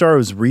movie star who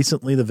was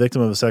recently the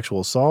victim of a sexual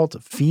assault. A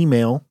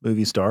female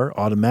movie star,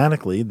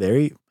 automatically,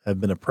 they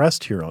have been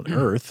oppressed here on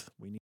Earth.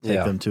 We need to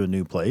take them to a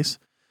new place.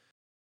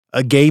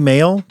 A gay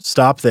male,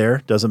 stop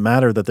there. Doesn't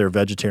matter that they're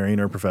vegetarian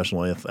or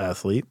professional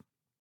athlete.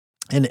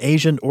 An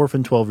Asian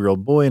orphan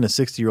 12-year-old boy and a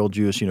 60-year-old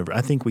Jewish university.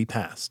 I think we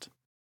passed.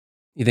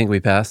 You think we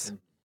passed?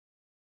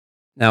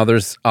 Now,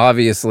 there's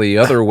obviously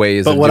other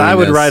ways but of what doing I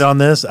would this. write on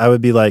this, I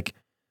would be like,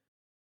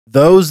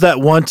 those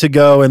that want to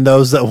go and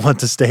those that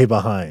want to stay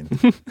behind.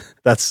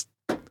 That's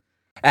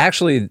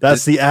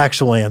the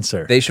actual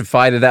answer. They should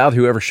fight it out,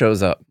 whoever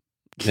shows up.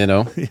 You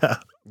know? Yeah.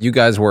 You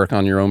guys work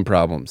on your own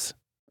problems.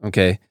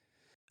 Okay?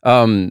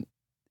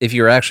 If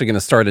you're actually going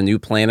to start a new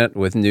planet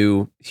with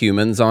new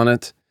humans on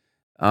it,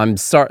 I'm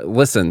sorry.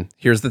 Listen,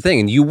 here's the thing.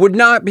 And you would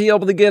not be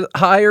able to get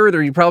hired,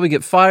 or you probably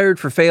get fired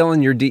for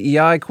failing your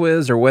DEI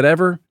quiz or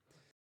whatever.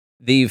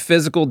 The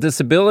physical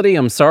disability,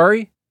 I'm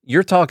sorry.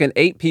 You're talking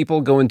 8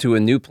 people going to a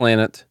new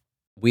planet.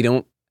 We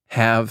don't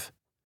have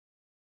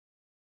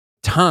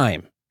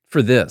time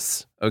for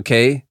this,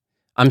 okay?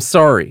 I'm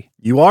sorry.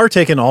 You are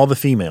taking all the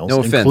females, No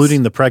offense.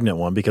 including the pregnant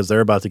one, because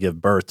they're about to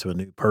give birth to a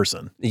new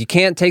person. You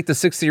can't take the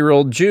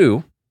 60-year-old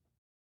Jew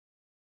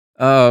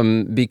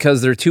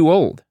because they're too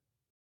old.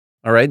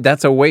 All right?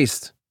 That's a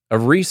waste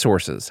of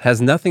resources. Has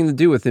nothing to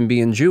do with them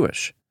being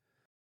Jewish.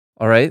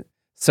 All right?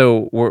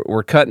 So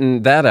we're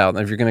cutting that out.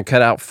 If you're going to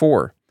cut out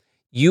 4,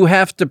 you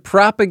have to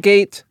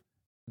propagate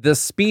the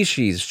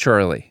species,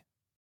 Charlie.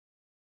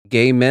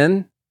 Gay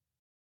men?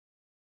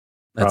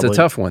 That's Probably. a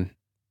tough one.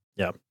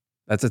 Yeah.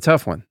 That's a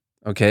tough one.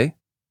 Okay?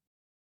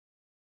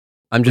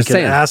 I'm We just could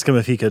saying. ask him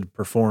if he could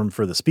perform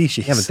for the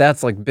species. Yeah, but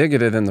that's like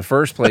bigoted in the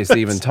first place to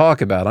even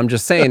talk about. I'm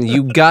just saying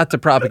you got to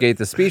propagate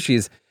the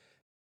species.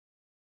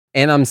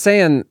 And I'm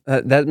saying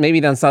that maybe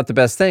that's not the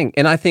best thing.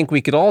 And I think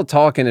we could all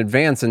talk in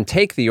advance and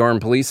take the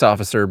armed police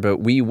officer, but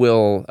we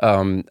will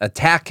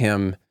attack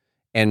him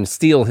and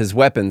steal his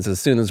weapons as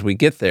soon as we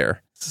get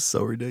there. This is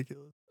so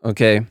ridiculous.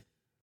 Okay.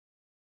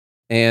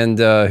 And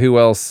who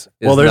else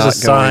is Well, there's not a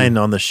sign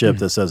going? on the ship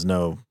that says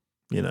no,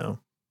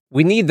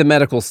 We need the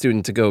medical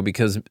student to go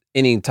because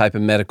any type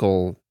of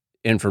medical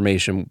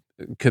information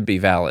could be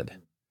valid.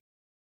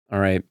 All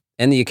right.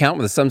 And the account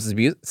with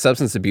a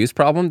substance abuse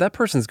problem, that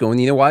person's going,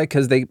 you know why?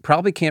 Because they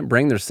probably can't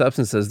bring their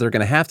substances. They're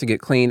going to have to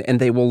get clean, and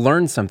they will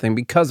learn something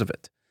because of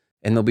it,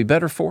 and they'll be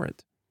better for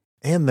it.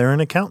 And they're an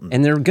accountant.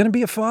 And they're going to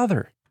be a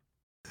father.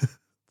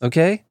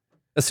 Okay?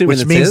 Assuming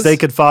Which means they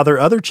could father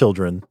other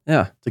children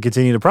to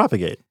continue to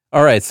propagate.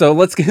 All right, so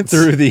let's get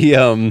through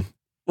the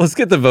let's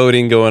get the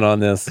voting going on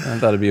this. I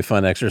thought it'd be a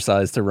fun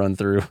exercise to run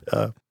through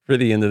for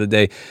the end of the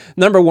day.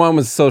 Number 1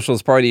 was the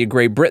Socialist Party of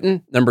Great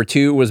Britain. Number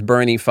 2 was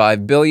Bernie,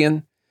 $5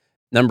 billion.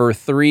 Number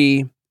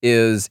 3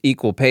 is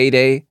Equal Pay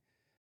Day.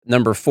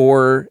 Number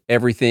 4,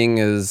 everything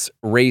is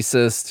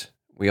racist.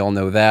 We all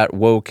know that.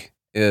 Woke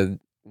is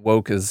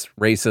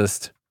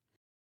racist.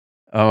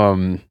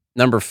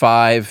 Number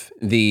 5,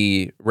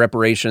 the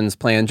reparations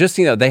plan. Just,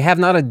 they have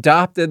not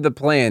adopted the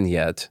plan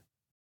yet,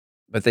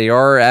 but they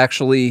are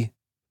actually,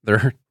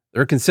 they're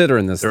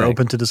considering this. They're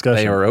open to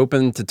discussion. They are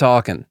open to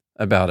talking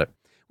about it,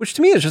 which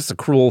to me is just a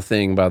cruel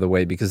thing, by the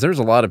way, because there's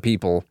a lot of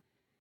people,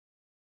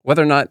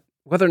 whether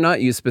or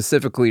not you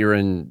specifically are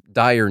in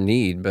dire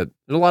need, but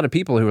there's a lot of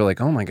people who are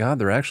like, oh my God,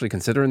 they're actually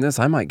considering this.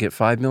 I might get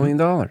 $5 million.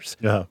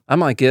 Yeah. I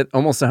might get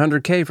almost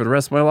 $100K for the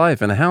rest of my life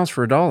and a house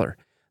for $1.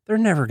 They're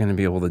never going to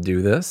be able to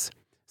do this.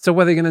 So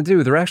what are they going to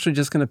do? They're actually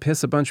just going to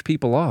piss a bunch of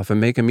people off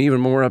and make them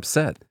even more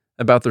upset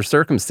about their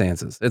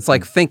circumstances. It's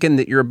like thinking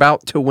that you're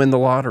about to win the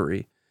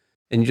lottery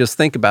and you just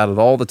think about it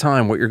all the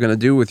time, what you're going to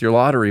do with your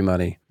lottery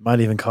money. Might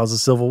even cause a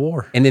civil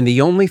war. And then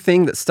the only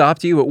thing that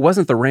stopped you, it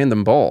wasn't the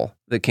random ball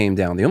that came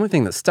down. The only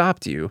thing that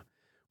stopped you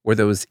were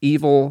those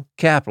evil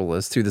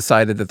capitalists who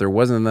decided that there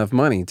wasn't enough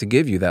money to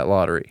give you that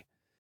lottery.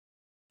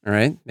 All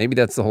right? Maybe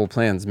that's the whole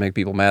plan, is make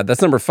people mad.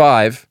 That's number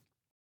 5.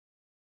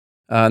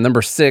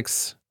 Number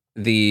 6,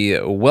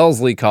 the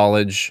Wellesley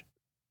College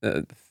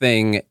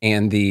thing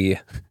and the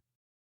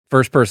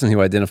first person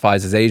who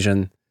identifies as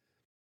Asian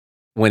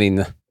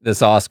winning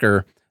this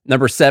Oscar.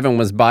 Number 7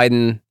 was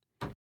Biden.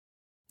 I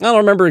don't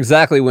remember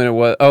exactly when it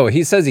was. Oh,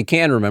 he says he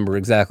can remember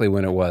exactly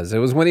when it was. It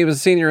was when he was a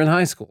senior in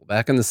high school,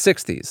 back in the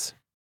 60s,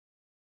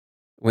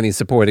 when he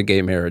supported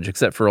gay marriage,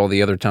 except for all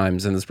the other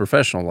times in his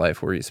professional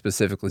life where he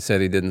specifically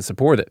said he didn't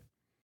support it.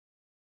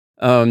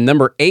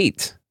 Number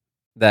 8,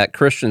 that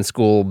Christian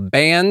school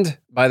banned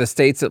by the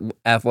state's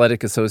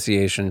athletic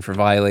association for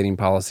violating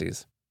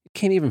policies. You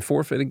can't even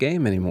forfeit a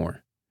game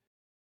anymore.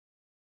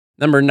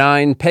 Number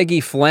 9,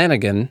 Peggy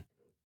Flanagan,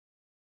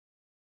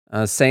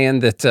 saying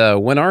that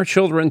when our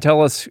children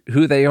tell us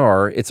who they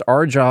are, it's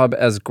our job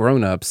as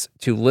grown-ups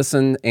to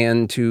listen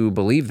and to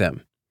believe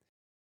them.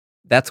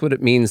 That's what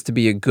it means to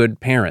be a good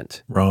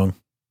parent. Wrong.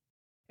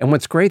 And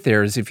what's great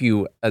there is if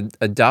you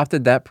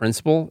adopted that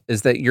principle,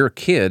 is that your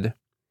kid,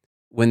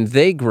 when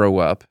they grow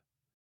up,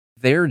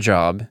 their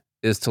job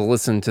is to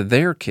listen to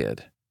their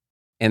kid,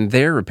 and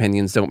their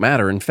opinions don't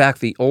matter. In fact,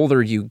 the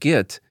older you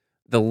get,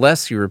 the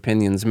less your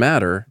opinions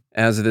matter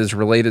as it is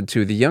related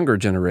to the younger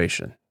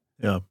generation.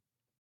 Yeah.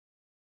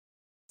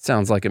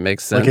 Sounds like it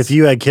makes sense. Like if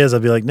you had kids,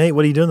 I'd be like, Nate,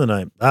 what are you doing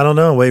tonight? I don't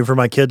know. Waiting for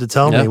my kid to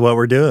tell me what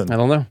we're doing. I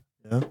don't know.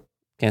 Yeah.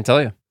 Can't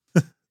tell you.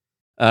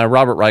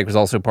 Robert Reich was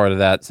also part of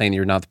that, saying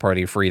you're not the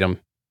party of freedom.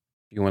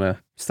 You want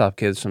to stop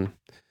kids from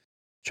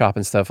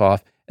chopping stuff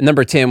off. And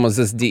number 10 was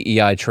this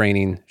DEI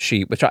training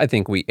sheet, which I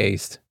think we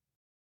aced.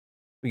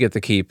 We get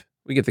to keep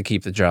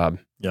the job.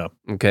 Yeah.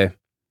 Okay.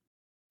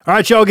 All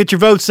right, y'all, get your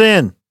votes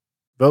in.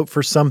 Vote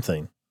for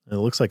something. It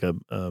looks like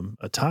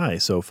a tie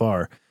so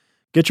far.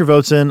 Get your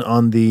votes in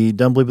on the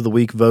Dumb Bleep of the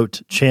Week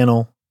vote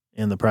channel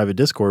and the private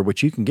Discord,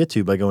 which you can get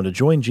to by going to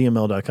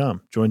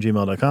joingml.com.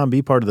 Joingml.com.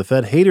 Be part of the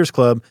Fed Haters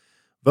Club.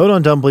 Vote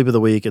on Dumb Bleep of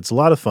the Week. It's a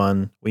lot of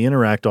fun. We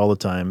interact all the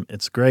time.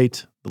 It's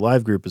great. The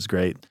live group is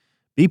great.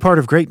 Be part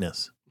of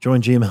greatness.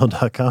 Join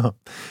gmail.com.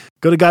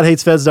 Go to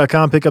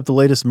GodHatesFeds.com. Pick up the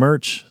latest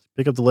merch.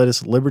 Pick up the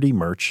latest Liberty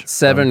merch.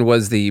 7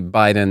 was the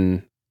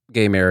Biden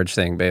gay marriage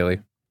thing, Bailey.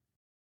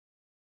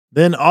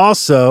 Then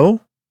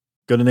also,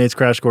 go to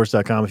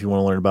NatesCrashCourse.com if you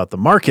want to learn about the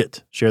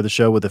market. Share the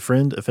show with a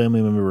friend, a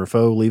family member, or a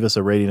foe. Leave us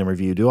a rating and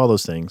review. Do all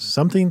those things.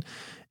 Something,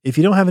 if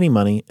you don't have any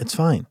money, it's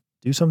fine.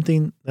 Do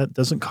something that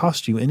doesn't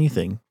cost you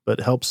anything, but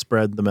helps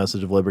spread the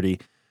message of liberty.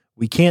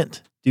 We can't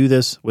do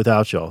this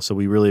without y'all, so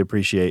we really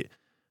appreciate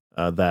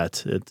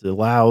that. It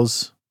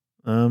allows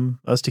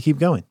us to keep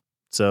going.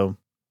 So,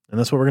 and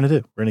that's what we're going to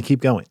do. We're going to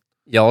keep going.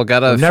 Y'all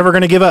got We're never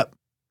going to give up.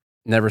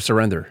 Never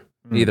surrender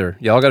either.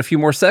 Y'all got a few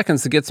more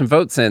seconds to get some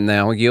votes in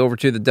now. Go over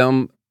to the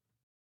Dumb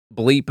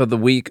Bleep of the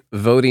Week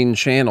voting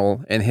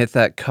channel and hit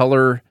that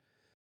color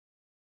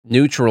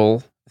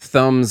neutral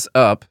thumbs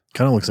up.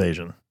 Kind of looks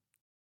Asian.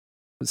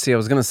 See, I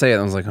was going to say it.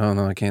 I was like, oh,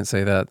 no, I can't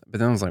say that.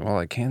 But then I was like, well,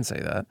 I can say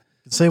that.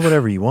 Say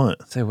whatever you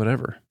want. Say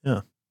whatever.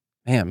 Yeah.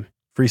 Man.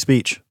 Free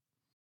speech.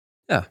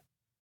 Yeah.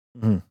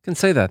 Can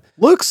say that.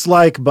 Looks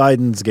like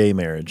Biden's gay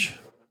marriage.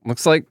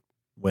 Looks like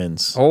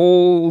wins.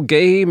 Old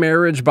gay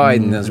marriage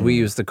Biden, as we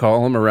used to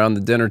call him around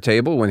the dinner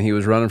table when he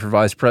was running for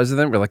vice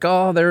president. We're like,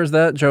 oh, there's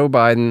that Joe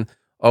Biden,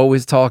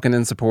 always talking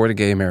in support of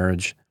gay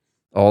marriage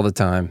all the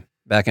time.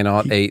 Back in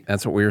 08,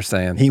 that's what we were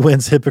saying. He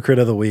wins Hypocrite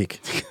of the Week.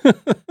 All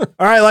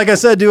right, like I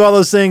said, do all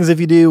those things. If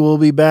you do, we'll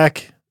be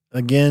back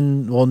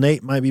again. Well,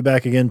 Nate might be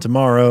back again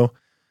tomorrow.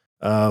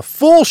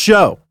 Full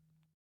show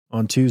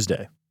on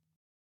Tuesday.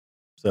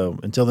 So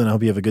until then, I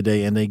hope you have a good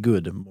day and a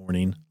good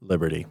morning,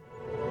 Liberty.